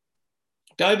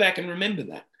 Go back and remember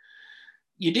that.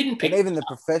 You didn't pick. And even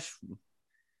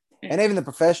the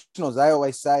professionals, they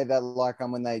always say that, like,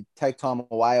 when they take time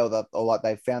away, or like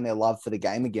they found their love for the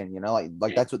game again, like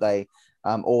that's what they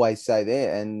always say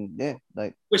there. And yeah,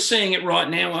 we're seeing it right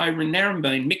now over in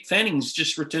Narrabeen. Mick Fanning's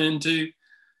just returned to.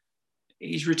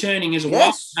 He's returning as a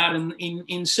wild card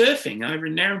in surfing over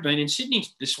in Narrabeen in Sydney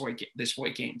this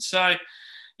weekend. So,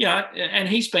 and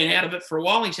he's been out of it for a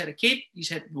while. He's had a kid.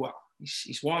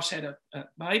 His wife's had a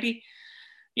baby.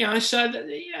 So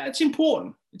it's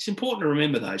important. It's important to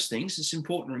remember those things. It's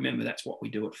important to remember that's what we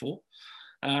do it for.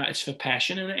 It's for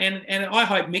passion, and I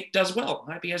hope Mick does well.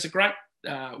 I hope he has a great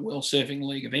World Surfing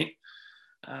League event.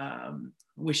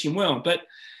 Wish him well. But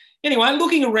anyway,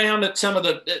 looking around at some of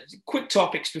the quick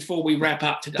topics before we wrap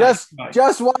up today.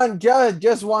 Just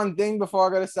one thing before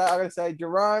I got to say,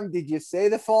 Jerome, did you see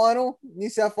the final? New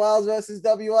South Wales versus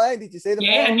WA? Did you see the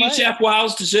final? Yeah, New South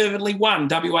Wales deservedly won.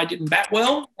 WA didn't bat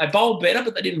well. They bowled better,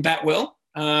 but they didn't bat well.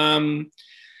 New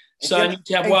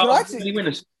South Wales really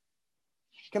winners.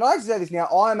 Can I say this now?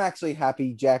 I'm actually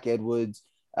happy Jack Edwards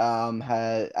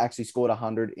had actually scored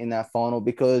 100 in that final,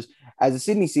 because as a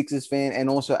Sydney Sixers fan and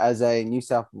also as a New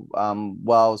South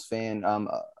Wales fan,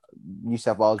 New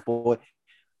South Wales boy,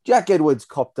 Jack Edwards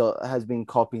has been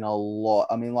copping a lot.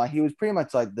 I mean, like, he was pretty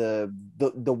much like the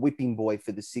whipping boy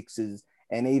for the Sixers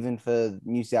and even for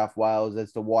New South Wales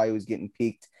as to why he was getting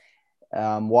picked.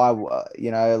 Everyone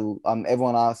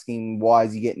asking why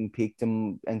is he getting picked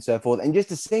and so forth, and just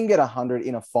to see him get 100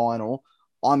 in a final,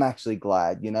 I'm actually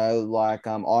glad.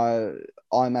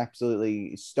 I'm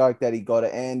absolutely stoked that he got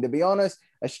it. And to be honest,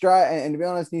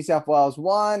 New South Wales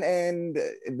won, and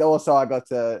also I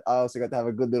also got to have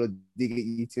a good little dig at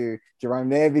you too, Jerome,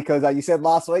 there, because you said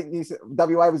last week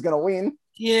WA was going to win.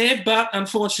 Yeah, but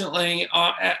unfortunately,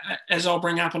 as I'll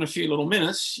bring up in a few little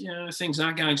minutes, things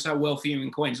aren't going so well for you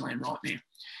in Queensland right now.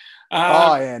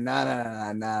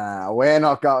 No. We're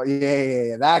not going.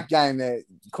 Yeah. That game there,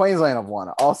 Queensland have won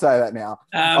it. I'll say that now.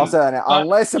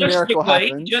 Unless a miracle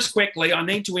happens. Just quickly, I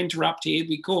need to interrupt here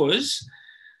because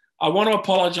I want to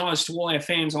apologise to all our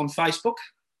fans on Facebook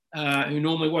who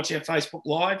normally watch our Facebook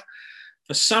Live.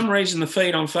 For some reason, the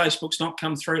feed on Facebook's not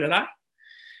come through today.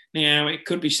 Now, it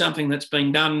could be something that's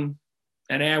been done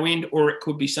at our end, or it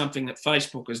could be something that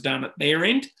Facebook has done at their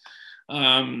end.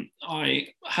 I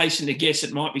hasten to guess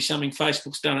it might be something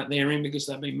Facebook's done at their end, because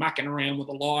they've been mucking around with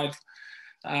a live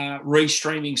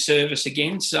restreaming service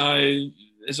again. So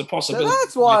there's a possibility.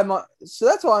 So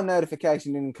that's why a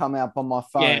notification didn't come out on my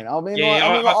phone. Yeah. I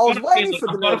was waiting for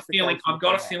the notification. I've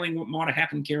got a feeling what might have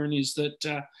happened, Kieran, is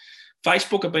that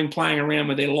Facebook have been playing around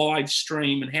with their live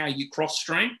stream and how you cross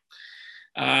stream.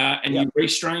 You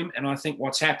restream, and I think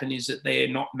what's happened is that they're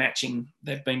not matching.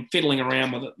 They've been fiddling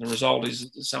around with it, and the result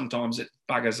is that sometimes it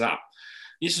buggers up.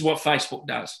 This is what Facebook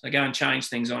does. They go and change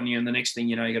things on you, and the next thing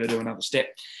you know, you got to do another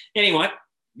step. Anyway,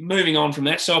 moving on from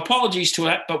that. So apologies to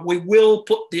that, but we will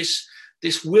put this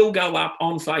will go up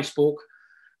on Facebook.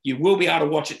 You will be able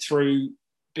to watch it through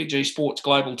Big G Sports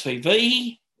Global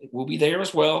TV. It will be there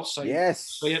as well, so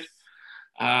yes, you can see it.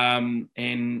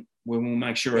 And we will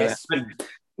make sure of that. But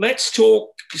let's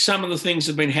talk some of the things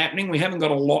that have been happening. We haven't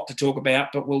got a lot to talk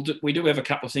about, but we do have a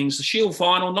couple of things. The Shield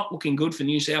final, not looking good for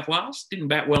New South Wales. Didn't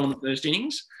bat well in the first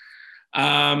innings.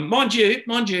 Mind you,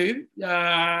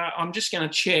 I'm just going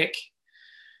to check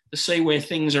to see where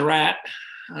things are at.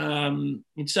 In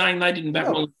saying they didn't bat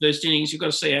well in the first innings, you've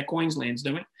got to see how Queensland's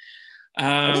doing.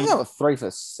 I think they were 3 for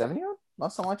 70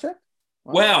 last time I checked.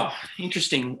 Well,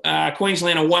 interesting.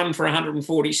 Queensland are 1 for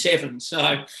 147.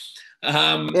 So...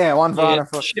 1 for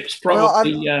the ship's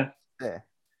probably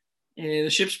the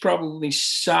ship's probably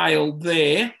sailed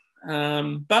there,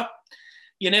 but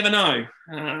you never know.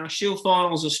 Shield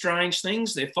finals are strange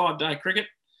things. They're 5-day cricket,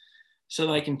 so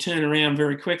they can turn around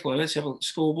very quickly. Let's have a look at the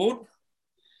scoreboard.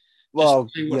 Well,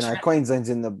 Queensland's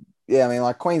in the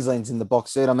Queensland's in the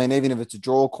box set. I mean, even if it's a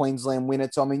draw, Queensland win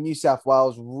it. So I mean, New South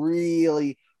Wales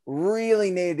really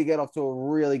needed to get off to a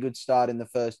really good start in the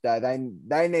first day.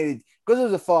 They needed, because it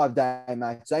was a 5-day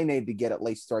match, they needed to get at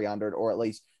least 300, or at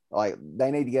least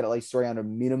they need to get at least 300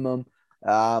 minimum,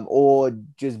 or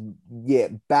just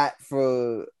bat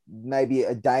for maybe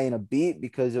a day and a bit,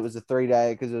 because it was a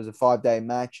 5-day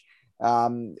match.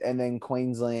 And then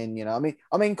Queensland,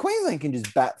 Queensland can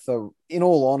just bat for, in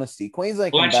all honesty,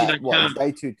 Queensland can bat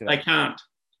day 2 today. They can't.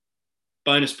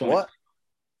 Bonus point. What?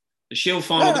 The Shield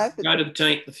final doesn't go to the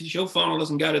team. The Shield final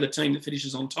doesn't go to the team that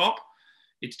finishes on top.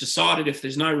 It's decided, if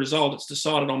there's no result, it's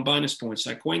decided on bonus points.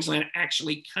 So Queensland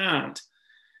actually can't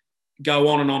go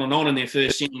on and on and on in their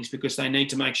first innings because they need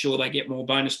to make sure they get more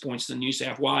bonus points than New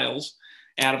South Wales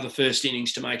out of the first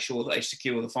innings to make sure they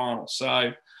secure the final.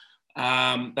 So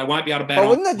they won't be able to bat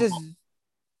on.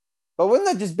 But wouldn't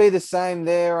that just be the same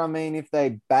there? I mean, if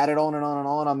they bat it on and on and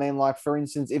on, I mean, like, for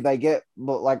instance, if they get,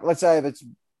 like, let's say if it's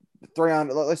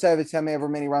 300, let's say if it's however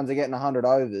many runs they get in 100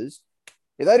 overs,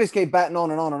 if they just keep batting on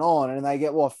and on and on, and they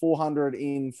get, 400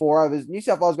 in 4 overs, New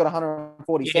South Wales got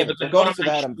 147. Yeah, but they've got to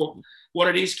make sure, what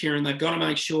it is, Kieran, they've got to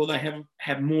make sure they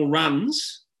have more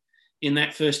runs in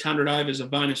that first 100 overs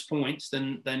of bonus points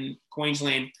than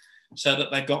Queensland, so that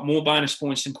they've got more bonus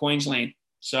points than Queensland.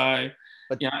 So,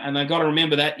 and they've got to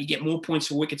remember that you get more points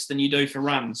for wickets than you do for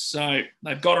runs. So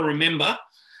they've got to remember,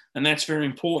 and that's very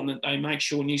important, that they make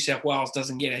sure New South Wales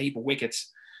doesn't get a heap of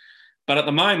wickets. But at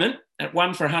the moment, at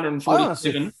 1 for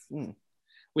 147,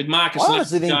 with Marcus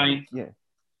Labuschagne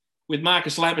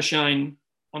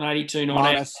on 82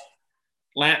 not out,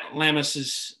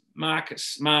 Marnus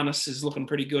is looking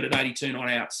pretty good at 82 not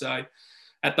out. So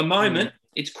at the moment,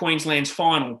 it's Queensland's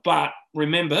final. But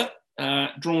remember,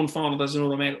 drawn final doesn't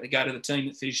automatically go to the team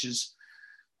that finishes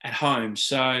at home.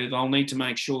 So they'll need to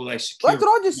make sure they secure. That's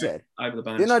what I just said. Over the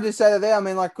bonus. Didn't I just say that there? I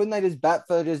mean, like, couldn't they just bat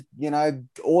for just,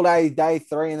 all day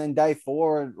 3 and then day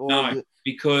 4? No,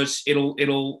 because it'll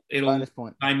bonus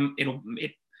point.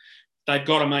 They've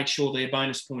got to make sure their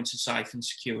bonus points are safe and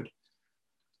secured.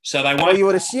 So they won't. Well, you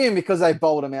would assume because they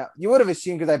bowled them out. You would have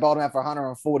assumed because they bowled them out for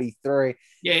 143.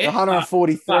 Yeah,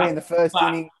 143 in the first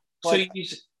inning.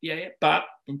 But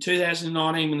in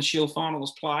 2019 when the Shield final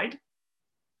was played,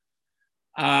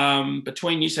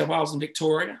 between New South Wales and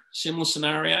Victoria, similar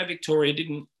scenario.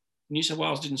 New South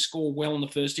Wales didn't score well in the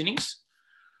first innings.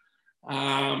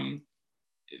 Victoria,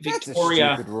 that's a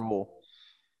stupid rule.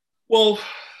 Well,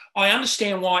 I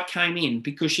understand why it came in,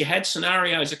 because you had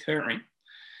scenarios occurring.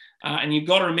 And you've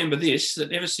got to remember this,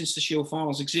 that ever since the Shield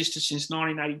finals existed, since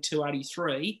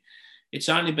 1982-83, it's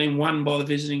only been won by the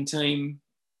visiting team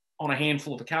on a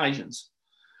handful of occasions.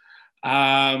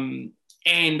 And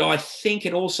I think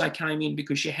it also came in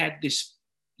because you had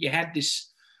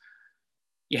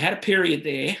a period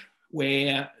there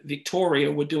where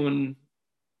Victoria were being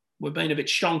a bit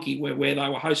shonky where they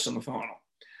were hosting the final.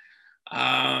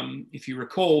 If you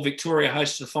recall, Victoria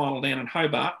hosted the final down in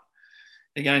Hobart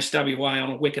against WA on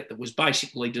a wicket that was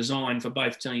basically designed for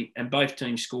both teams, and both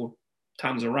teams scored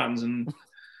tons of runs, and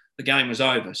the game was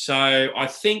over. So I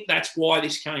think that's why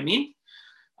this came in,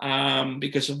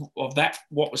 because of that,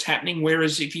 what was happening.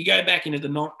 Whereas if you go back into the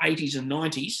 80s and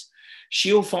 90s,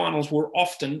 Shield finals were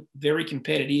often very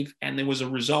competitive, and there was a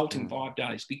result in 5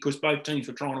 days because both teams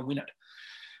were trying to win it.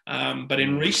 But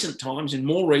in more recent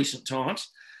times,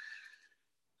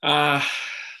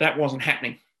 that wasn't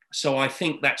happening. So I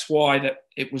think that's why that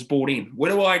it was brought in.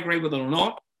 Whether I agree with it or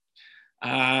not,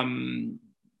 I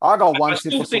got one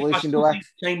simple solution to it.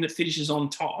 The team that finishes on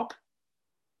top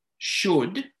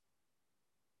should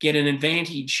get an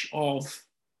advantage of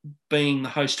being the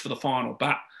host for the final.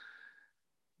 But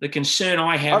the concern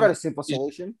I have... I got a simple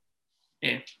solution.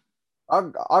 Yeah.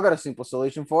 I got a simple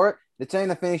solution for it. The team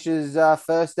that finishes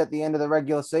first at the end of the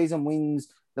regular season wins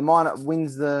the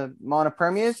minor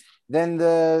premiers. Then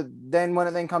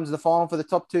when it comes to the final for the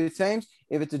top 2 teams,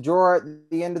 if it's a draw at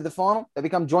the end of the final, they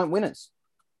become joint winners.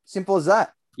 Simple as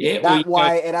that. Yeah.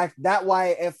 That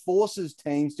way it forces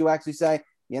teams to actually say,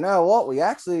 you know what, we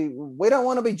don't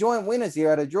want to be joint winners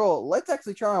here at a draw. Let's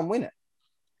actually try and win it.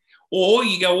 Or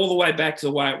you go all the way back to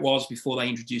the way it was before they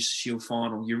introduced the Shield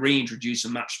final. You reintroduce a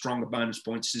much stronger bonus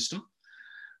point system,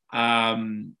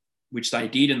 which they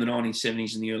did in the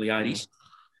 1970s and the early 80s.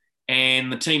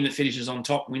 And the team that finishes on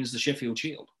top wins the Sheffield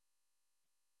Shield.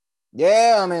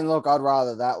 Yeah, I mean, look, I'd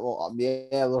rather that. Well,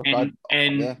 yeah, look.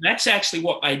 That's actually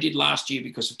what they did last year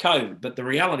because of COVID. But the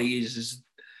reality is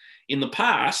in the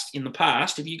past,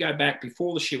 if you go back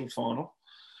before the Shield final,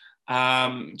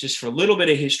 just for a little bit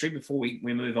of history before we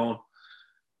move on,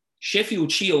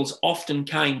 Sheffield Shields often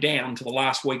came down to the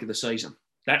last week of the season.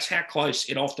 That's how close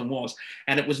it often was.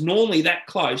 And it was normally that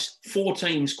close, 4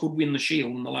 teams could win the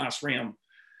Shield in the last round.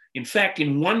 In fact,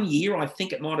 in one year, I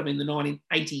think it might have been the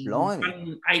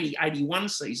 1980-81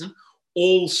 season,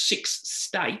 all 6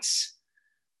 states,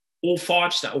 all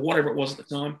 5 states, or whatever it was at the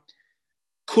time,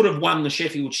 could have won the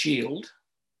Sheffield Shield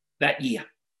that year.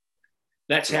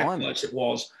 That's how close it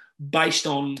was, based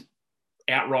on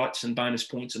outrights and bonus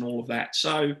points and all of that.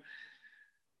 So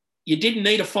you didn't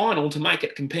need a final to make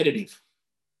it competitive.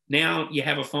 Now you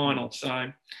have a final. So,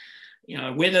 I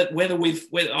don't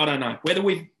know,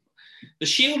 the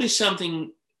Shield is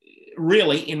something,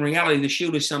 really, in reality, the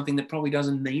Shield is something that probably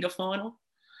doesn't need a final.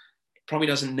 It probably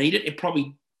doesn't need it.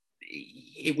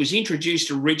 it was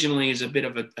introduced originally as a bit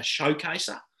of a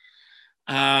showcaser.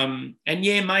 And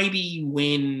yeah, maybe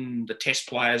when the test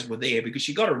players were there, because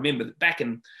you've got to remember that back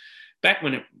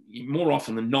when more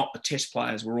often than not, the test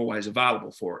players were always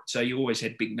available for it. So you always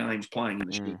had big names playing in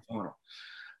the Shield final.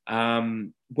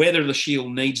 Whether the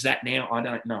Shield needs that now, I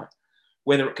don't know.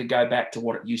 Whether it could go back to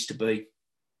what it used to be,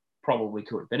 probably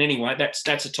could. But anyway,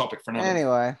 that's a topic for another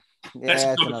day. That's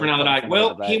a topic for another day.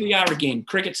 Well, here we are again.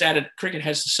 Cricket's at it. Cricket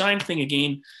has the same thing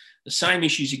again, the same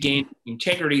issues again.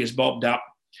 Integrity has bobbed up.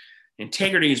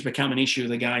 Integrity has become an issue of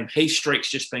the game. Heath Streak's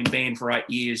just been banned for 8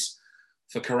 years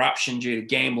for corruption due to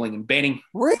gambling and betting.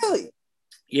 Really?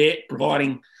 Yeah,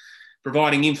 providing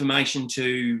information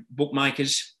to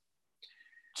bookmakers.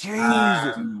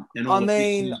 Jesus.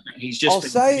 He's just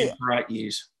been banned for 8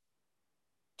 years.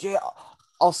 Yeah,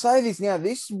 I'll say this now.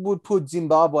 This would put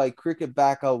Zimbabwe cricket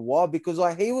back a while because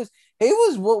wasn't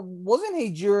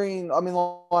he during?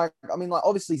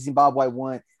 Obviously Zimbabwe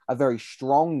weren't a very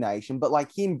strong nation, but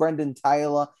like him, Brendan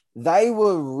Taylor, they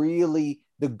were really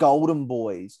the golden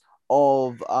boys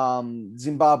of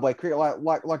Zimbabwe cricket.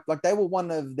 Like they were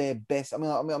one of their best.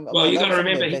 Well, you got to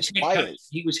remember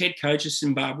he was head coach of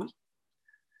Zimbabwe,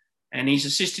 and he's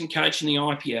assistant coach in the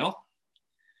IPL.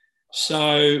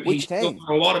 So he's got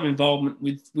a lot of involvement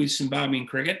with Zimbabwean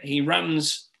cricket. He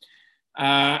runs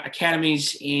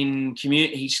academies in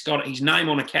community. He's got his name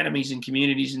on academies in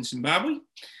communities in Zimbabwe.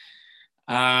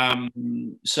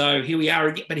 So here we are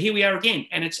again. But here we are again,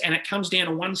 and it comes down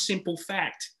to one simple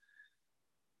fact.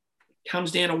 And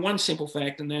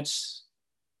that's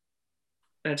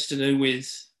to do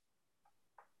with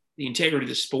the integrity of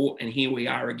the sport. And here we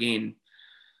are again.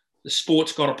 The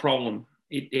sport's got a problem.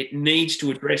 It needs to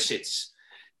address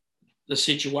the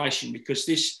situation because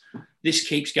this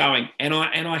keeps going. And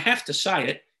I have to say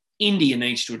it, India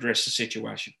needs to address the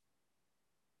situation.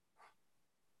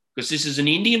 Because this is an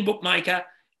Indian bookmaker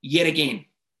yet again.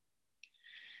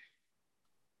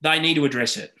 They need to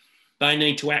address it. They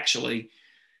need to actually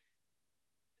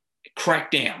crack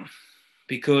down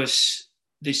because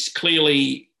this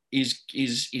clearly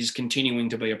is continuing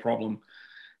to be a problem.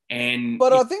 I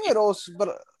think it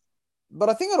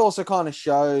also kind of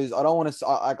shows. I don't want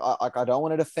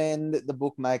to defend the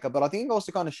bookmaker, but I think it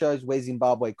also kind of shows where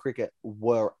Zimbabwe cricket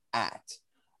were at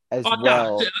as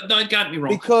well. Don't get me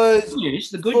wrong. Because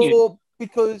the good news.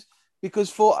 Because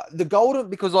for the golden,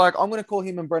 because like I'm going to call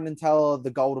him and Brendan Taylor the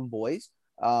golden boys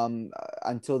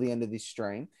until the end of this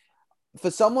stream. For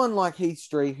someone like Heath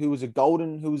Streak, who was a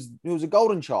golden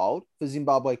child for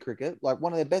Zimbabwe cricket, like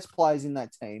one of their best players in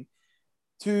that team,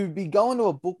 to be going to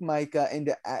a bookmaker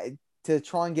and to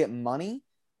try and get money,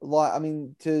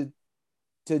 to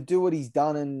do what he's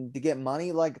done and to get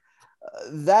money,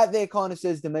 that there kind of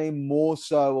says to me more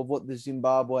so of what where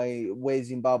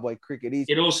Zimbabwe cricket is.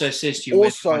 It also says to you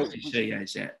where the ICC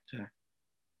is at.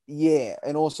 Yeah,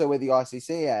 and also where the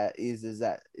ICC is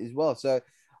that as well. So,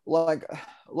 like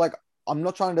I'm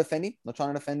not trying to defend him.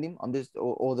 I'm just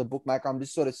or the bookmaker. I'm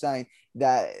just sort of saying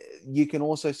that you can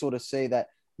also sort of see that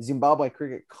Zimbabwe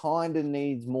cricket kind of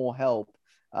needs more help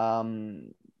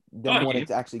than what it's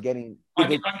actually getting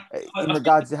in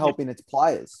regards to helping its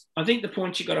players. I think the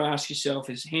point you've got to ask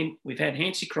yourself is we've had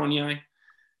Hansi Cronje,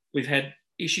 we've had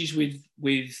issues with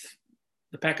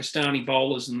the Pakistani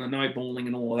bowlers and the no balling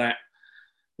and all of that.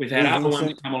 We've had other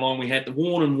ones come along. We had the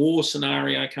Warren and War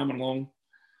scenario coming along.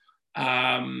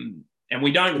 And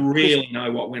we don't really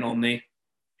know what went on there.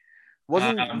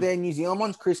 Wasn't there New Zealand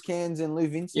ones, Chris Cairns and Lou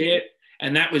Vincent? Yeah,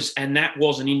 and that was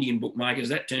an Indian bookmakers.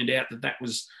 That turned out that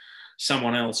was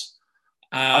someone else.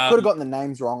 I could have gotten the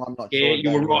names wrong. I'm not sure. Yeah,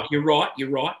 you were right. You're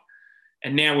right.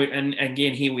 And now and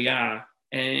again here we are.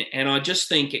 And I just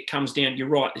think it comes down. You're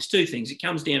right. There's two things. It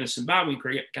comes down to Zimbabwe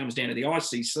cricket. It comes down to the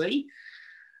ICC.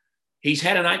 He's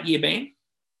had an 8-year ban.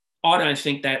 I don't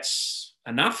think that's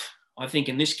enough. I think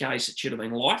in this case it should have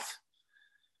been life.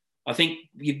 I think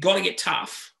you've got to get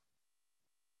tough,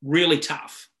 really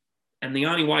tough. And the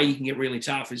only way you can get really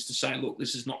tough is to say, look,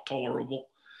 this is not tolerable.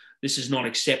 This is not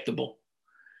acceptable.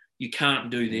 You can't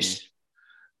do this.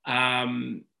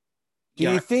 Do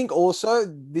you think also,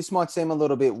 this might seem a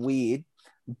little bit weird,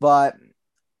 but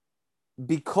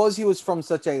because he was from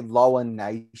such a lower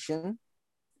nation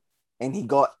and he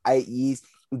got 8 years,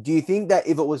 do you think that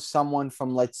if it was someone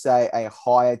from, let's say, a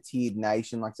higher tiered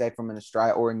nation, like say from an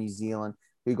Australia or a New Zealand,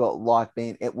 who got life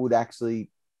ban, it would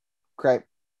actually create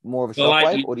more of a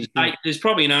shockwave? Or do you think there's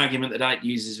probably an argument that 8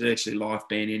 years is virtually life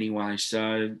ban anyway?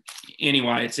 So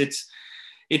anyway,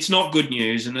 it's not good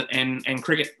news, and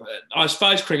cricket. I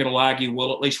suppose cricket will argue,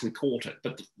 well, at least we caught it,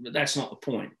 but that's not the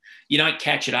point. You don't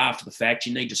catch it after the fact.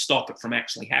 You need to stop it from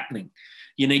actually happening.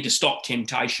 You need to stop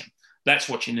temptation. That's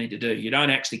what you need to do. You don't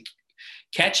actually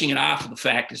catching it after the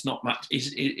fact is not much.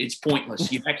 It's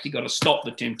pointless. You've actually got to stop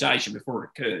the temptation before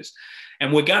it occurs.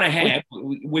 And we're going to have.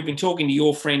 We've been talking to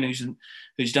your friend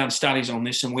who's done studies on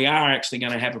this, and we are actually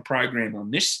going to have a program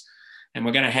on this, and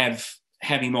we're going to have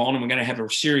him on, and we're going to have a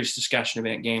serious discussion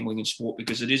about gambling in sport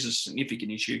because it is a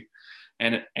significant issue,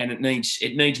 and it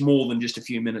needs more than just a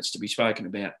few minutes to be spoken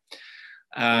about.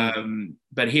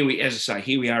 But here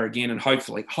we are again, and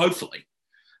hopefully,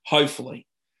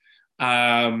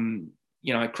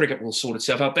 cricket will sort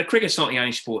itself out. But cricket's not the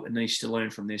only sport that needs to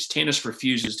learn from this. Tennis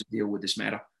refuses to deal with this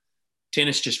matter.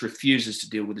 Tennis just refuses to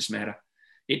deal with this matter.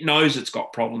 It knows it's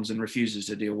got problems and refuses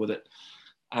to deal with it.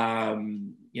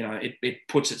 It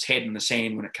puts its head in the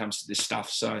sand when it comes to this stuff.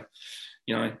 So,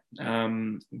 we're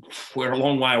a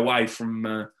long way away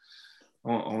from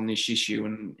on this issue.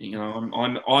 And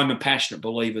I'm a passionate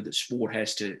believer that sport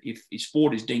has to, if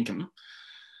sport is dinkum,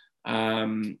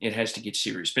 it has to get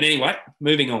serious. But anyway,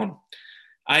 moving on.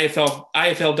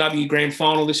 AFLW Grand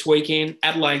Final this weekend.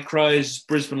 Adelaide Crows,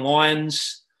 Brisbane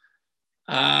Lions.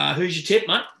 Who's your tip,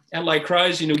 mate? Adelaide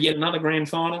Crows into yet another Grand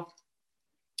Final.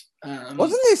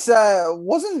 Wasn't this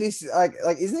like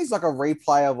isn't this like a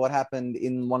replay of what happened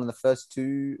in one of the first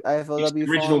two AFLW the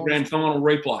original finals? Grand Final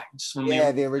replay. It's from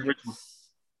the original.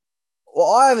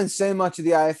 Well, I haven't seen much of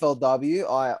the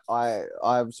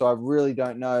AFLW. So I really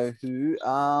don't know who.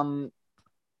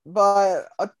 But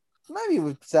I maybe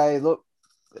would say, look,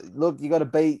 you got to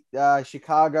beat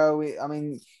Chicago. I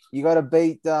mean, you got to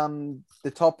beat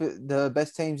the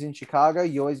best teams in Chicago.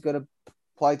 You always got to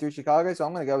play through Chicago. So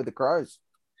I'm going to go with the Crows.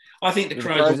 I think the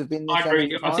Crows have been there. I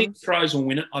agree. I think the Crows will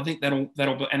win it. I think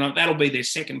that'll be their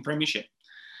second premiership.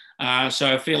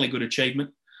 So a fairly good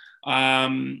achievement.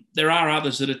 There are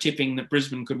others that are tipping that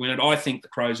Brisbane could win it. I think the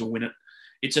Crows will win it.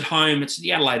 It's at home. It's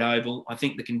the Adelaide Oval. I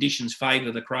think the conditions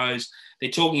favour the Crows.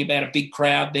 They're talking about a big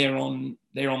crowd there on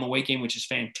the weekend, which is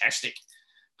fantastic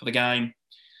for the game.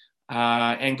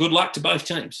 And good luck to both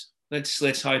teams.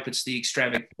 Let's hope it's the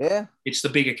extravagant. Yeah. It's the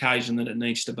big occasion that it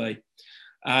needs to be.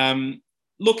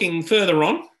 Looking further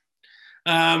on,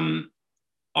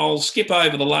 I'll skip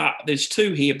over the last. There's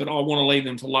two here, but I want to leave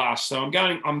them to last. So I'm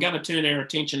going to turn our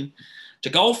attention to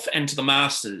golf and to the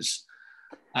Masters.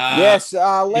 Let's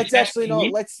actually not.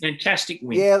 Fantastic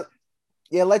win.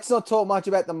 Yeah. Let's not talk much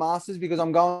about the Masters because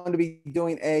I'm going to be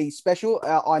doing a special.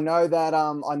 I know that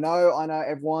I know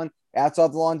everyone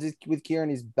outside the lines with Kieran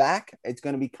is back. It's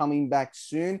going to be coming back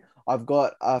soon. I've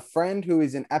got a friend who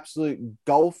is an absolute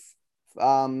golf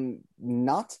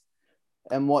nut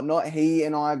and whatnot. He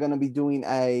and I are going to be doing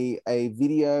a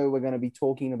video. We're going to be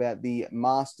talking about the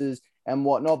Masters and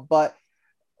whatnot. But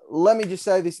let me just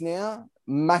say this now.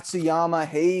 Matsuyama,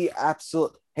 he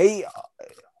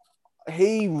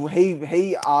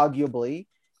arguably,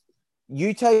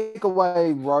 you take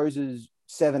away Rose's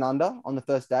 7 under on the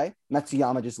first day,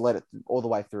 Matsuyama just let it all the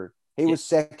way through. He was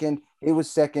second, and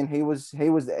then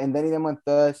he then went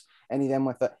first, and he then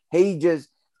went third. He just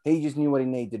knew what he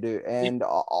needed to do, and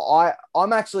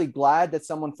I'm actually glad that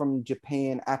someone from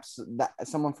Japan actually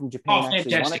won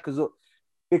it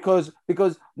because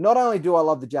not only do I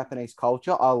love the Japanese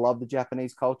culture,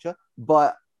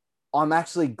 but I'm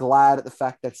actually glad at the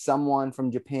fact that someone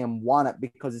from Japan won it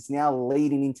because it's now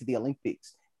leading into the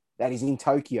Olympics that is in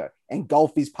Tokyo, and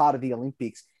golf is part of the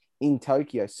Olympics in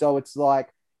Tokyo. So it's like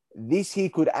this here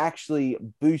could actually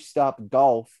boost up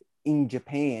golf in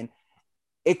Japan.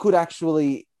 It could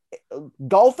actually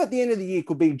golf at the end of the year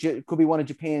could be one of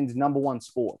Japan's number one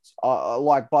sports.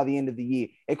 Like by the end of the year,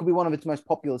 it could be one of its most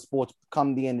popular sports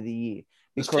come the end of the year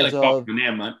because of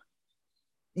now, mate.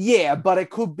 Yeah, but it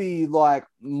could be like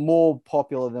more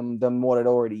popular than what it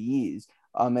already is.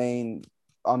 I mean,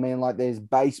 like there's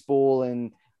baseball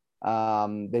and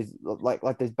there's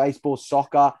there's baseball,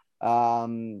 soccer.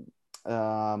 I'm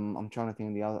trying to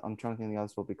think of the other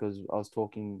sport because I was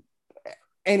talking.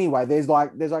 Anyway, there's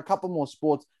a couple more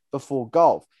sports before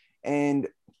golf, and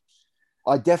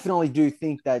I definitely do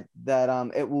think that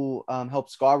it will help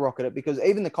skyrocket it because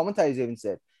even the commentators even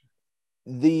said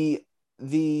the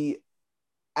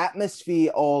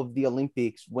atmosphere of the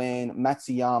Olympics when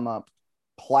Matsuyama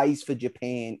plays for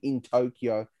Japan in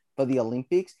Tokyo for the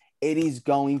Olympics, it is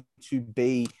going to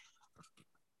be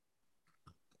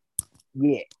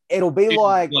it'll be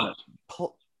like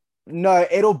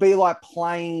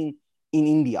playing in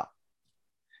India.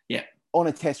 Yeah. On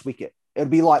a test wicket. It'd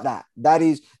be like that. That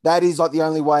is like the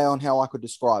only way on how I could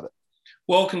describe it.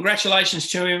 Well, congratulations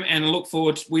to him, and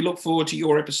we look forward to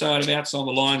your episode of Outside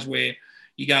the Lines where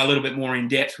you go a little bit more in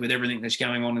depth with everything that's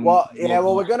going on. Me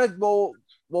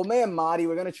and Marty,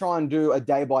 we're gonna try and do a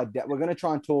day by day. We're gonna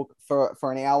try and talk for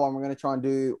an hour, and we're gonna try and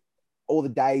do all the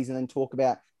days and then talk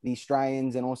about the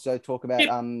Australians and also talk about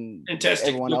Fantastic.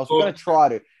 everyone else. We're going to try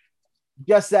to.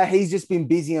 Just that he's just been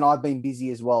busy and I've been busy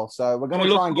as well. So we're going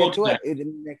to try and get to it in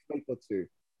the next week or two.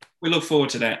 We look forward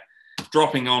to that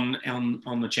dropping on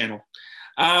the channel.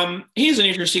 Here's an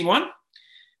interesting one.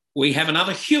 We have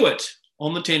another Hewitt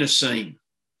on the tennis scene.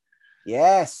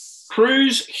 Yes.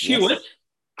 Cruz Hewitt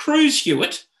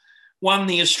won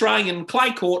the Australian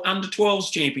clay court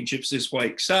under-12s championships this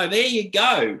week. So there you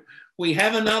go. We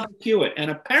have another Hewitt.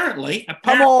 And apparently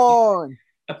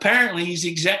he's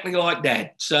exactly like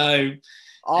Dad. So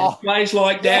plays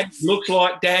like Dad, looks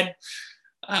like Dad.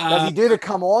 Does he do the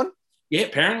come on? Yeah,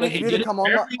 apparently he did. Come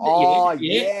on.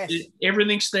 Yes.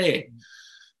 Everything's there.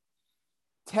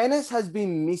 Tennis has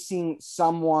been missing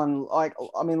someone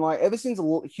ever since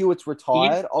Hewitt's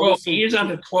retired. He is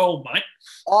under 12, mate.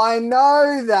 I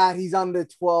know that he's under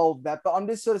 12, but I'm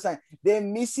just sort of saying they're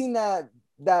missing that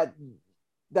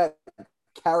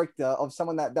character of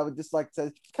someone that would just like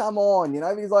to come on,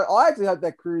 He's like, I actually hope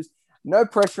that Cruz, no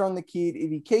pressure on the kid.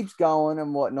 If he keeps going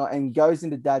and whatnot and goes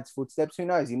into Dad's footsteps, who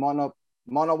knows? He might not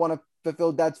want to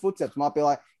fulfill Dad's footsteps. Might be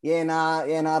like, I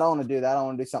don't want to do that. I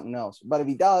want to do something else. But if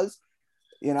he does,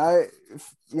 he's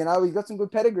got some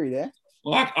good pedigree there.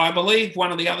 Well, I believe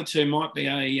one of the other two might be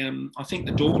I think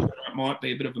the daughter might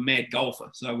be a bit of a mad golfer.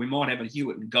 So we might have a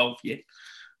Hewitt in golf yet.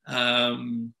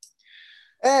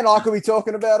 And I could be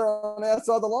talking about her on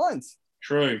Outside the Lines.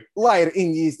 True. Later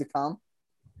in years to come.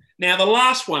 Now, the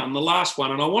last one, and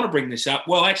I want to bring this up.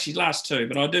 Well, actually, last two,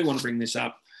 but I do want to bring this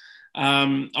up.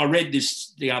 I read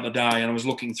this the other day and I was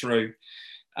looking through.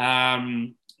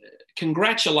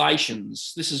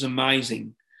 Congratulations. This is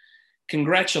amazing.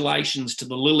 Congratulations to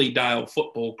the Lilydale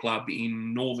Football Club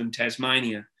in northern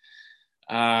Tasmania.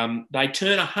 They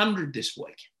turn 100 this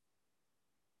week.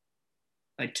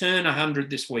 They turn 100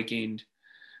 this weekend.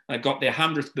 They've got their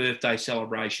 100th birthday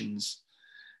celebrations.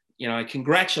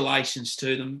 Congratulations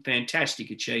to them. Fantastic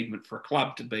achievement for a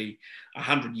club to be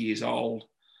 100 years old.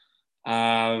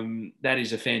 That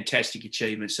is a fantastic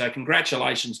achievement. So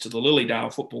congratulations to the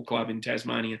Lilydale Football Club in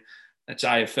Tasmania. That's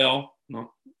AFL,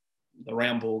 not the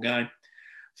round ball game,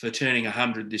 for turning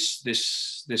 100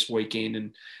 this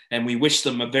weekend. And we wish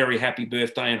them a very happy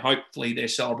birthday, and hopefully their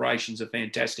celebrations are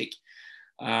fantastic.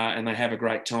 And they have a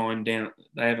great time They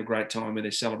have a great time with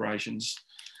their celebrations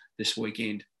this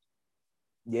weekend.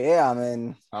 Yeah, I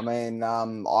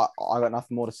got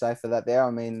nothing more to say for that there.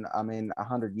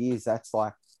 100 years, that's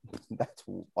like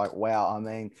wow.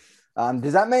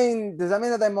 Does that mean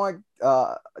that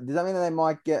they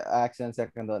might get actually in a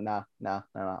second? No.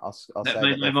 I'll that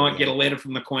means they might get a letter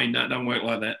from the Queen. No, it don't work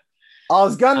like that. I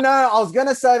was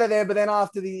gonna say that there, but then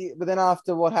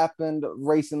after what happened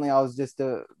recently, I was just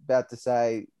about to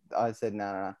say, I said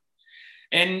no.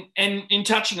 And in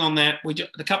touching on that,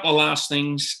 a couple of last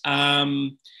things.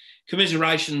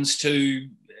 Commiserations to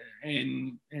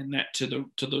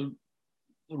the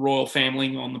royal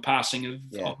family on the passing of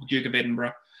the Duke of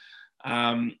Edinburgh.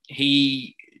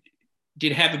 He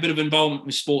did have a bit of involvement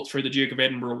with sport through the Duke of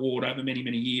Edinburgh Award over many,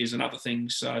 many years and other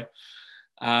things. So,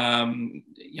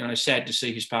 sad to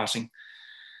see his passing.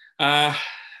 And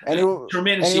he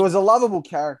was a lovable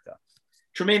character.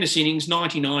 Tremendous innings,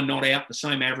 99 not out, the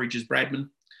same average as Bradman.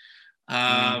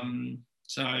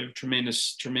 So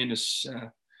tremendous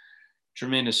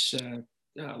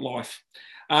life.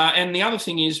 And the other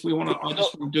thing is, I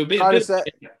just want to do a bit.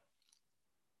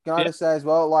 Can I just say as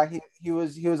well, like he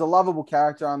was a lovable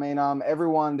character.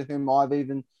 Everyone to whom I've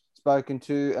even spoken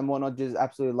to and whatnot just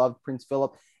absolutely loved Prince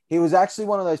Philip. He was actually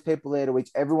one of those people there to which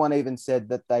everyone even said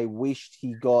that they wished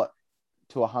he got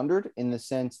to 100, in the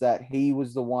sense that he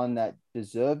was the one that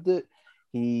deserved it.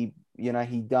 He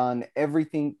done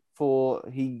everything for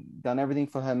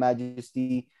Her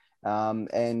Majesty,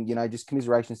 and just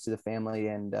commiserations to the family,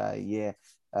 and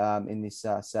in this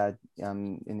sad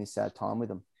time with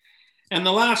them. And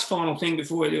the last final thing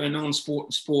before we do a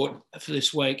non-sport sport for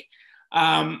this week,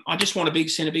 I just want to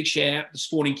send a big shout out to the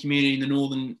sporting community in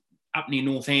the up near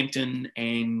Northampton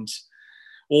and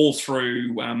all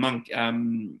through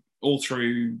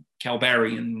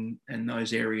Kalbarri and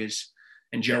those areas,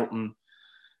 and Geraldton.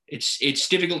 It's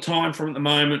difficult time for them at the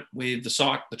moment with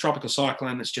the tropical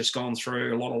cyclone that's just gone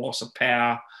through, a lot of loss of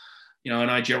power. I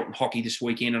know Geraldton hockey this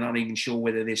weekend. I'm not even sure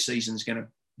whether their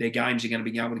games are going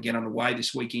to be able to get underway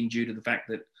this weekend due to the fact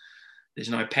that there's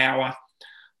no power.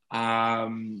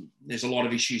 There's a lot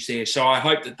of issues there. So I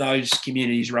hope that those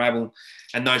communities are able,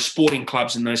 and those sporting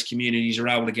clubs in those communities are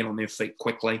able to get on their feet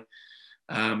quickly,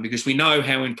 because we know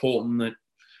how important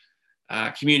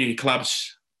that community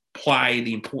clubs play,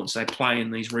 the importance they play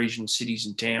in these regional cities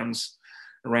and towns.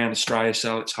 around Australia.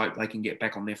 So let's hope they can get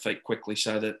back on their feet quickly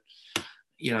so that,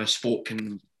 sport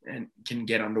can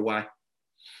get underway.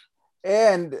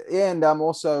 And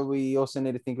also we also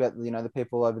need to think about the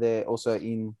people over there also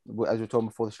in, as we were talking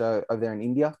before the show, over there in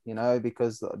India,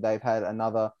 because they've had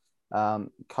another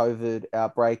COVID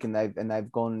outbreak and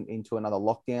they've gone into another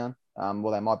lockdown.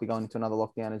 They might be going into another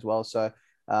lockdown as well. So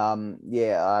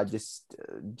just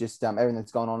everything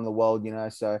that's going on in the world,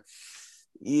 So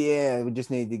we just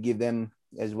need to give them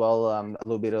as well a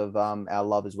little bit of our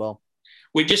love as well.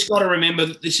 We just got to remember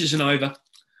that this isn't over.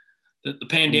 That the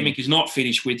pandemic is not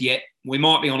finished with yet. We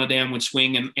might be on a downward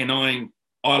swing, and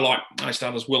I like most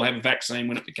others, will have a vaccine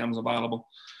when it becomes available.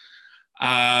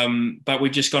 But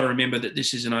we've just got to remember that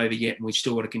this isn't over yet, and we've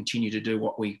still got to continue to do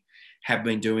what we have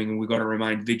been doing, and we've got to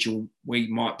remain vigilant. We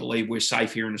might believe we're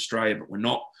safe here in Australia, but we're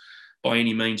not by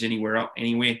any means anywhere.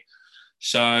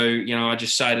 So, I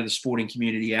just say to the sporting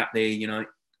community out there,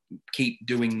 keep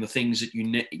doing the things that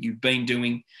you've been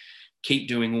doing. Keep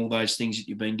doing all those things that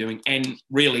you've been doing, and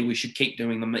really we should keep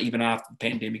doing them even after the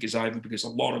pandemic is over, because a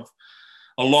lot of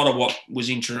what was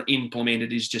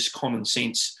implemented is just common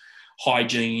sense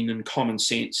hygiene and common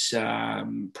sense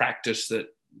practice that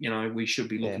we should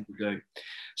be looking to do.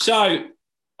 So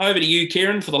over to you,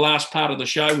 Kieran, for the last part of the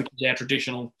show, which is our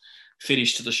traditional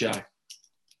finish to the show.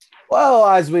 Well,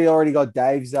 as we already got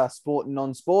Dave's sport and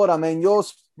non-sport, I mean, your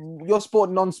sport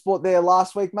and non-sport there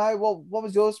last week, mate. What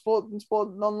was your sport and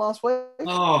non last week?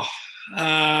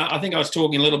 I think I was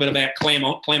talking a little bit about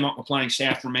Claremont. Claremont were playing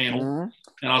South Fremantle,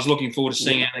 and I was looking forward to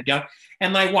seeing how they go.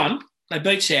 And they won. They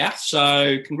beat South,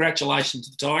 so congratulations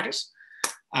to the Tigers.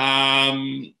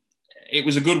 It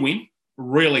was a good win,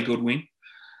 really good win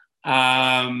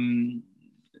in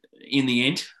the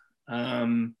end.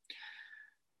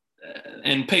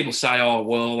 And people say, oh,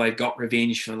 well, they got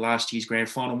revenge for last year's grand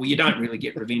final. Well, you don't really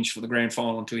get revenge for the grand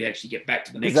final until you actually get back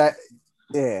to the next one.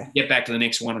 Get back to the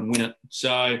next one and win it.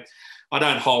 So I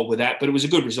don't hold with that, but it was a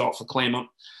good result for Claremont.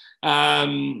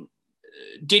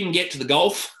 Didn't get to the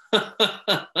golf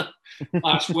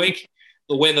last week.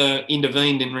 The weather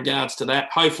intervened in regards to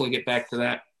that. Hopefully get back to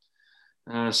that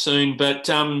soon. But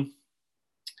I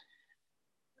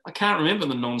can't remember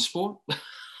the non-sport.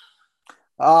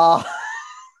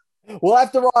 We'll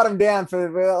have to write them down.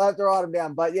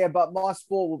 But my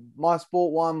sport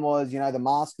one was, the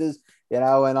Masters, and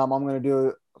I'm going to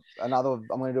do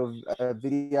a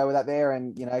video with that there,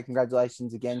 and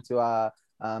congratulations again to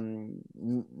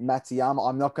Matsuyama.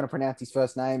 I'm not going to pronounce his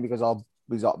first name because I'll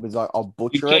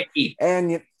butcher it.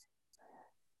 And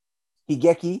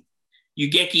Higeki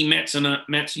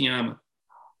Matsuyama.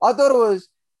 I thought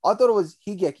it was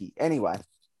Higeki. Anyway,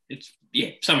 it's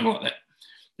something like that.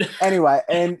 Anyway,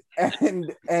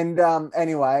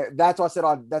 anyway, that's why I said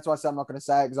I'm not going to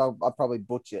say it because I'll probably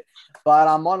butcher it.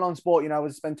 But my non-sport,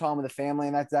 was spend time with the family,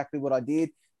 and that's exactly what I did.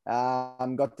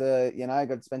 Got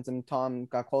to spend some time,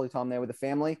 quality time there with the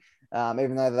family.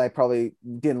 Even though they probably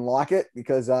didn't like it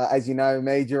because, as you know,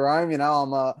 me, Jerome,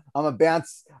 I'm a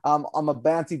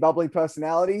bouncy, bubbly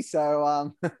personality.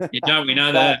 So don't we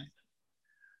know that?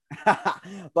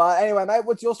 But anyway, mate,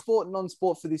 what's your sport and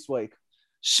non-sport for this week?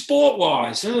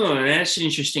 Sport-wise, that's an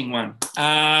interesting one.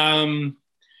 Well,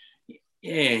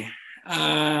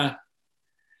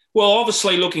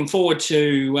 obviously looking forward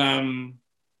to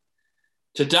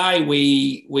today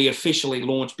we officially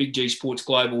launched Big G Sports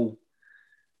Global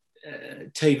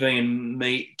TV and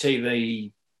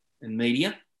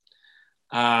media,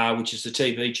 which is the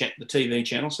TV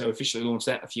channel. So officially launched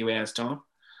that in a few hours' time.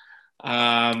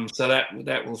 So that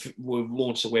will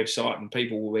launch the website, and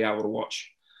people will be able to watch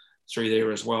through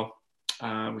there as well,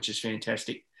 which is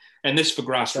fantastic. And this is for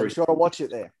grassroots. So be sure to watch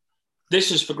it there.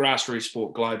 This is for grassroots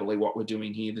sport globally. What we're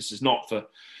doing here. This is not for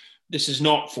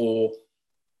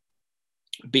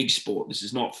big sport. This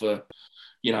is not for,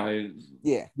 we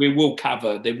will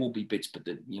cover. There will be bits, but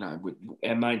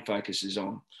our main focus is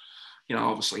on,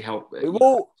 obviously help.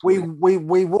 We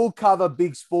will cover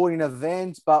big sporting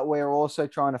events, but we're also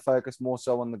trying to focus more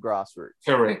so on the grassroots.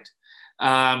 Correct.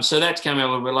 So that's coming a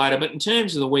little bit later. But in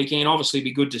terms of the weekend, obviously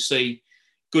it'd be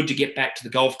good to get back to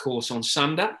the golf course on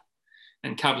Sunday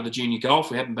and cover the junior golf.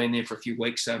 We haven't been there for a few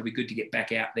weeks, so it'll be good to get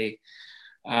back out there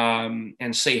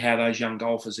and see how those young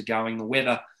golfers are going. The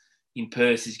weather in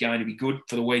Perth is going to be good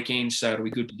for the weekend, so it'll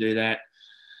be good to do that.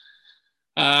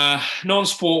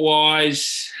 Non-sport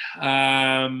wise,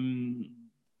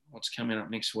 what's coming up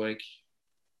next week?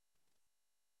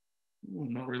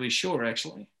 I'm not really sure,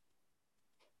 actually.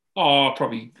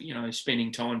 Probably,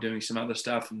 spending time doing some other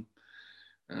stuff and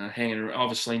hanging around.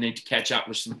 Obviously need to catch up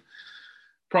with some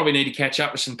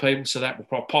people, so that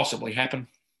will possibly happen.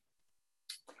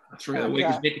 through the week.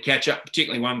 Was meant to catch up,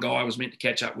 particularly one guy I was meant to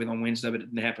catch up with on Wednesday, but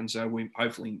it didn't happen. So we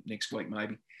hopefully next week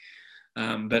maybe.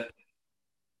 But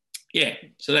yeah,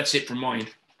 so that's it from my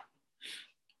end.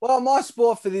 Well, my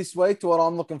sport for this week, to what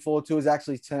I'm looking forward to, is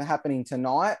actually happening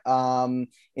tonight in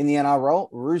the NRL.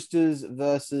 Roosters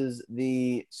versus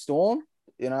the Storm.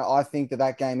 You know, I think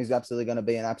that game is absolutely going to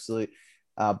be an absolute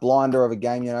blinder of a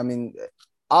game. You know, I mean,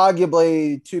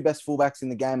 arguably two best fullbacks in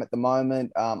the game at the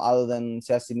moment, other than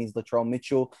South Sydney's Latrell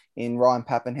Mitchell, in Ryan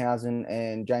Pappenhausen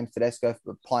and James Tedesco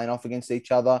playing off against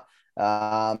each other.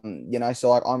 You know,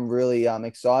 so like I'm really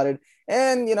excited.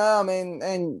 And you know, I mean,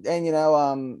 and you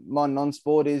know, my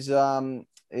non-sport is I've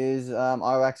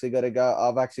actually got to go.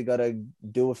 I've actually got to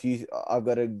do a few. I've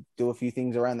got to do a few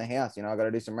things around the house. You know, I've got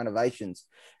to do some renovations,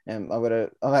 and I've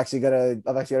actually got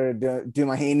to do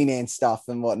my handyman stuff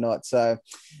and whatnot. So,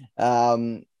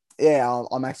 yeah,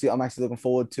 I'm actually looking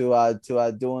forward to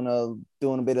doing a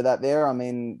bit of that there. I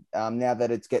mean, now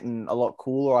that it's getting a lot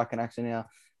cooler, I can actually now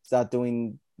start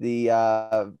doing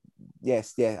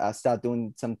start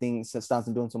doing some things,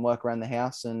 start doing some work around the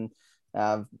house and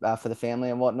for the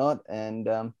family and whatnot.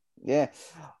 And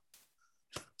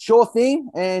sure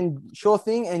thing and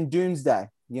doomsday,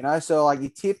 you know, so like you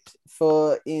tipped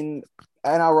for in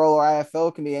NRL or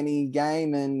AFL can be any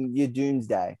game and your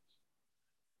doomsday.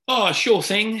 Oh, sure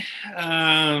thing.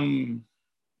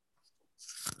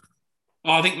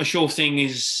 I think my sure thing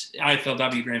is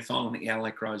AFLW Grand Final. I think the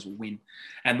Adelaide Crows will win,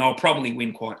 and they'll probably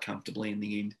win quite comfortably in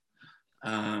the end.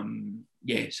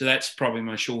 So that's probably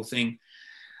my sure thing.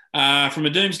 From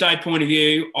a doomsday point of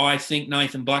view, I think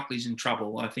Nathan Buckley's in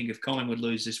trouble. I think if Collingwood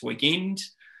lose this weekend,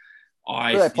 Who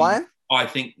are they playing?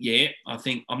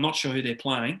 I'm not sure who they're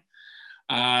playing,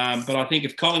 but I think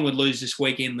if Collingwood lose this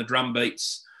weekend, the drum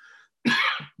beats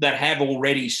that have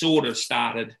already sort of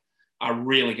started are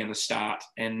really going to start,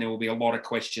 and there will be a lot of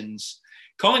questions.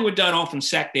 Collingwood don't often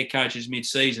sack their coaches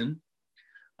mid-season.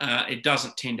 It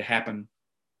doesn't tend to happen.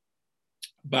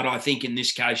 But I think in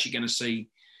this case, you're going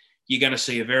to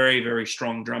see a very, very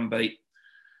strong drumbeat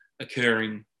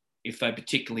occurring if they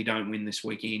particularly don't win this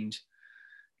weekend.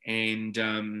 And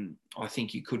I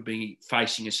think you could be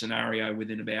facing a scenario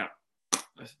within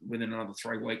another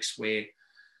 3 weeks where,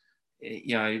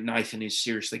 you know, Nathan is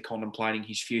seriously contemplating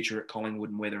his future at Collingwood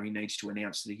and whether he needs to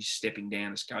announce that he's stepping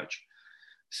down as coach.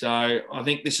 So I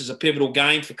think this is a pivotal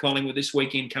game for Collingwood this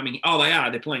weekend coming. Oh, they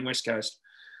are. They're playing West Coast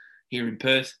here in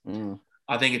Perth.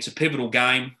 I think it's a pivotal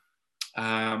game.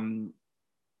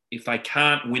 If they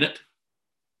can't win it,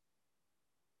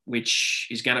 which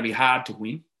is going to be hard to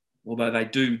win, although they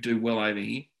do well over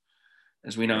here,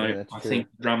 as we know. Yeah, I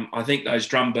think those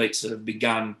drum beats that have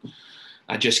begun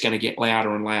are just going to get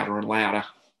louder and louder and louder.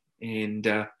 And,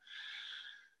 I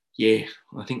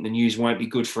think the news won't be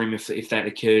good for him if that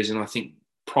occurs. And I think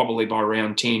probably by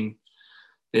round 10,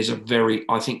 there's probably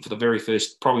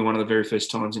one of the very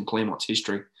first times in Claremont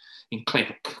history, in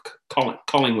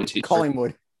Collingwood's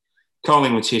history.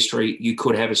 Collingwood's history, you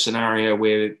could have a scenario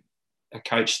where a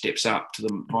coach steps up to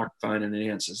the microphone and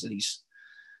announces that he's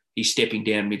stepping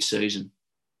down mid-season.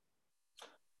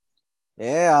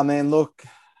 Yeah, I've been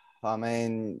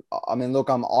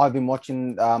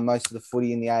watching most of the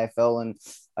footy in the AFL, and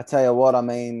I tell you what, I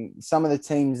mean, some of the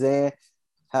teams there,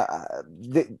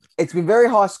 it's been very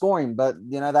high scoring, but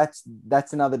you know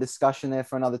that's another discussion there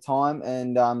for another time,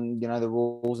 and you know the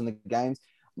rules and the games.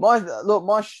 My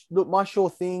sure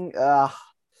thing. My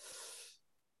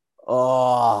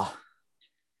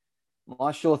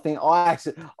sure thing. I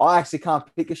actually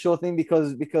can't pick a sure thing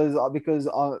because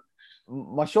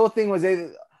my sure thing was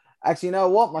either. Actually, you know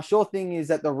what? My sure thing is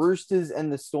that the Roosters and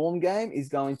the Storm game is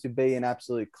going to be an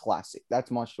absolute classic.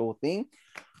 That's my sure thing.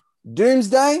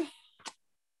 Doomsday.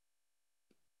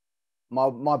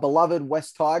 My beloved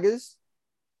West Tigers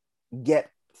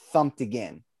get thumped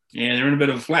again. Yeah, they're in a bit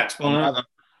of a flat spot.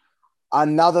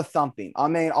 Another thumping. I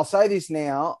mean, I'll say this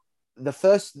now. I'll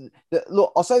say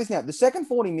this now. The second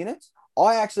 40 minutes,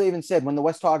 I actually even said when the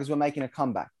West Tigers were making a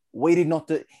comeback,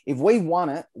 if we won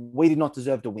it, we did not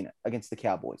deserve to win it against the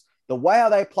Cowboys. The way how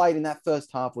they played in that first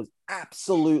half was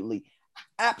absolutely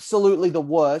the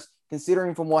worst,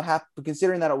 considering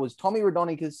that it was Tommy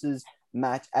Radonicus's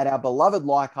match at our beloved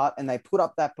Leichhardt, and they put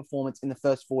up that performance in the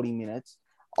first 40 minutes.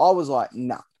 I was like,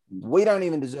 nah, we don't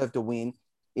even deserve to win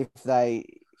if they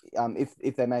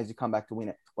manage to come back to win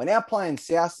it. We're now playing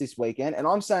South this weekend, and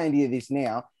I'm saying to you this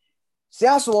now,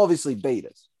 South will obviously beat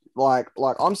us. Like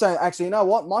I'm saying, actually, you know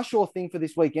what? My sure thing for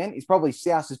this weekend is probably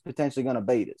South is potentially going to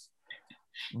beat us.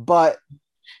 But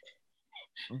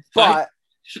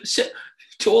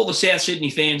to all the South Sydney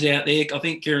fans out there, I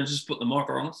think Kieran's just put the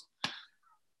mocker on us.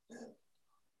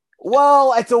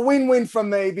 Well, it's a win-win for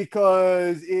me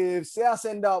because if South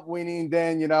end up winning,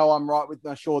 then, you know, I'm right with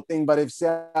my short thing. But if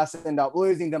South end up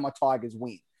losing, then my Tigers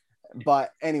win.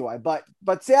 But anyway, but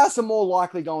South are more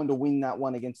likely going to win that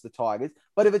one against the Tigers.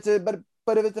 But if it's a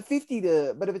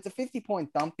 50-point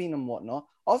thumping and whatnot,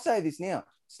 I'll say this now: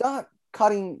 start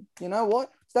cutting. You know what?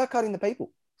 Start cutting the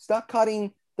people. Start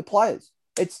cutting the players.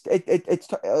 I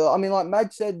mean, like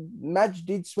Madge said, Madge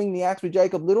did swing the axe with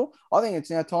Jacob Little. I think it's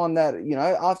now time that, you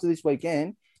know, after this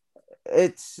weekend,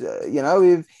 it's you know,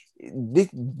 if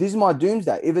this is my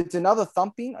doomsday. If it's another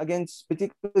thumping against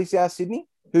particularly South Sydney,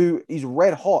 who is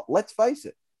red hot, let's face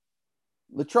it,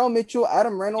 Latrell Mitchell,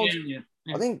 Adam Reynolds. Yeah.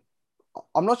 I think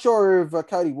I'm not sure if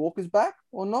Cody Walker's back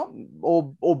or not,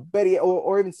 or Betty,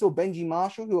 or even still Benji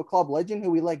Marshall, who a club legend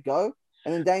who we let go,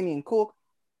 and then Damien Cook.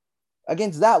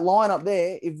 Against that lineup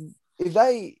there, if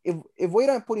we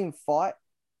don't put in fight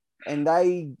and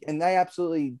they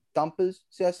absolutely dump us,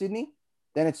 South Sydney,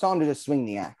 then it's time to just swing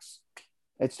the axe.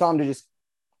 It's time to just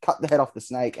cut the head off the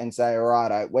snake and say, all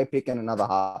right, we're picking another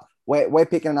half. We're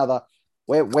picking another.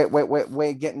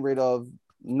 We're getting rid of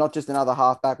not just another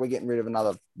halfback. We're getting rid of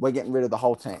the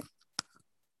whole team.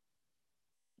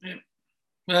 Yeah.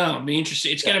 Well, it'll be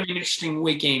interesting. It's going to be an interesting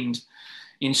weekend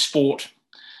in sport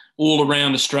all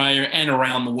around Australia and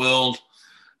around the world.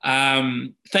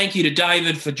 Thank you to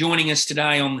David for joining us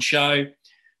today on the show.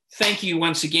 Thank you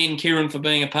once again, Kieran, for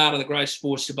being a part of the Great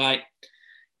Sports Debate.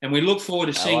 And we look forward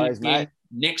to seeing you again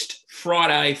next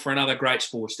Friday for another Great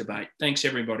Sports Debate. Thanks,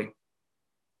 everybody.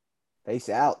 Peace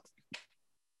out.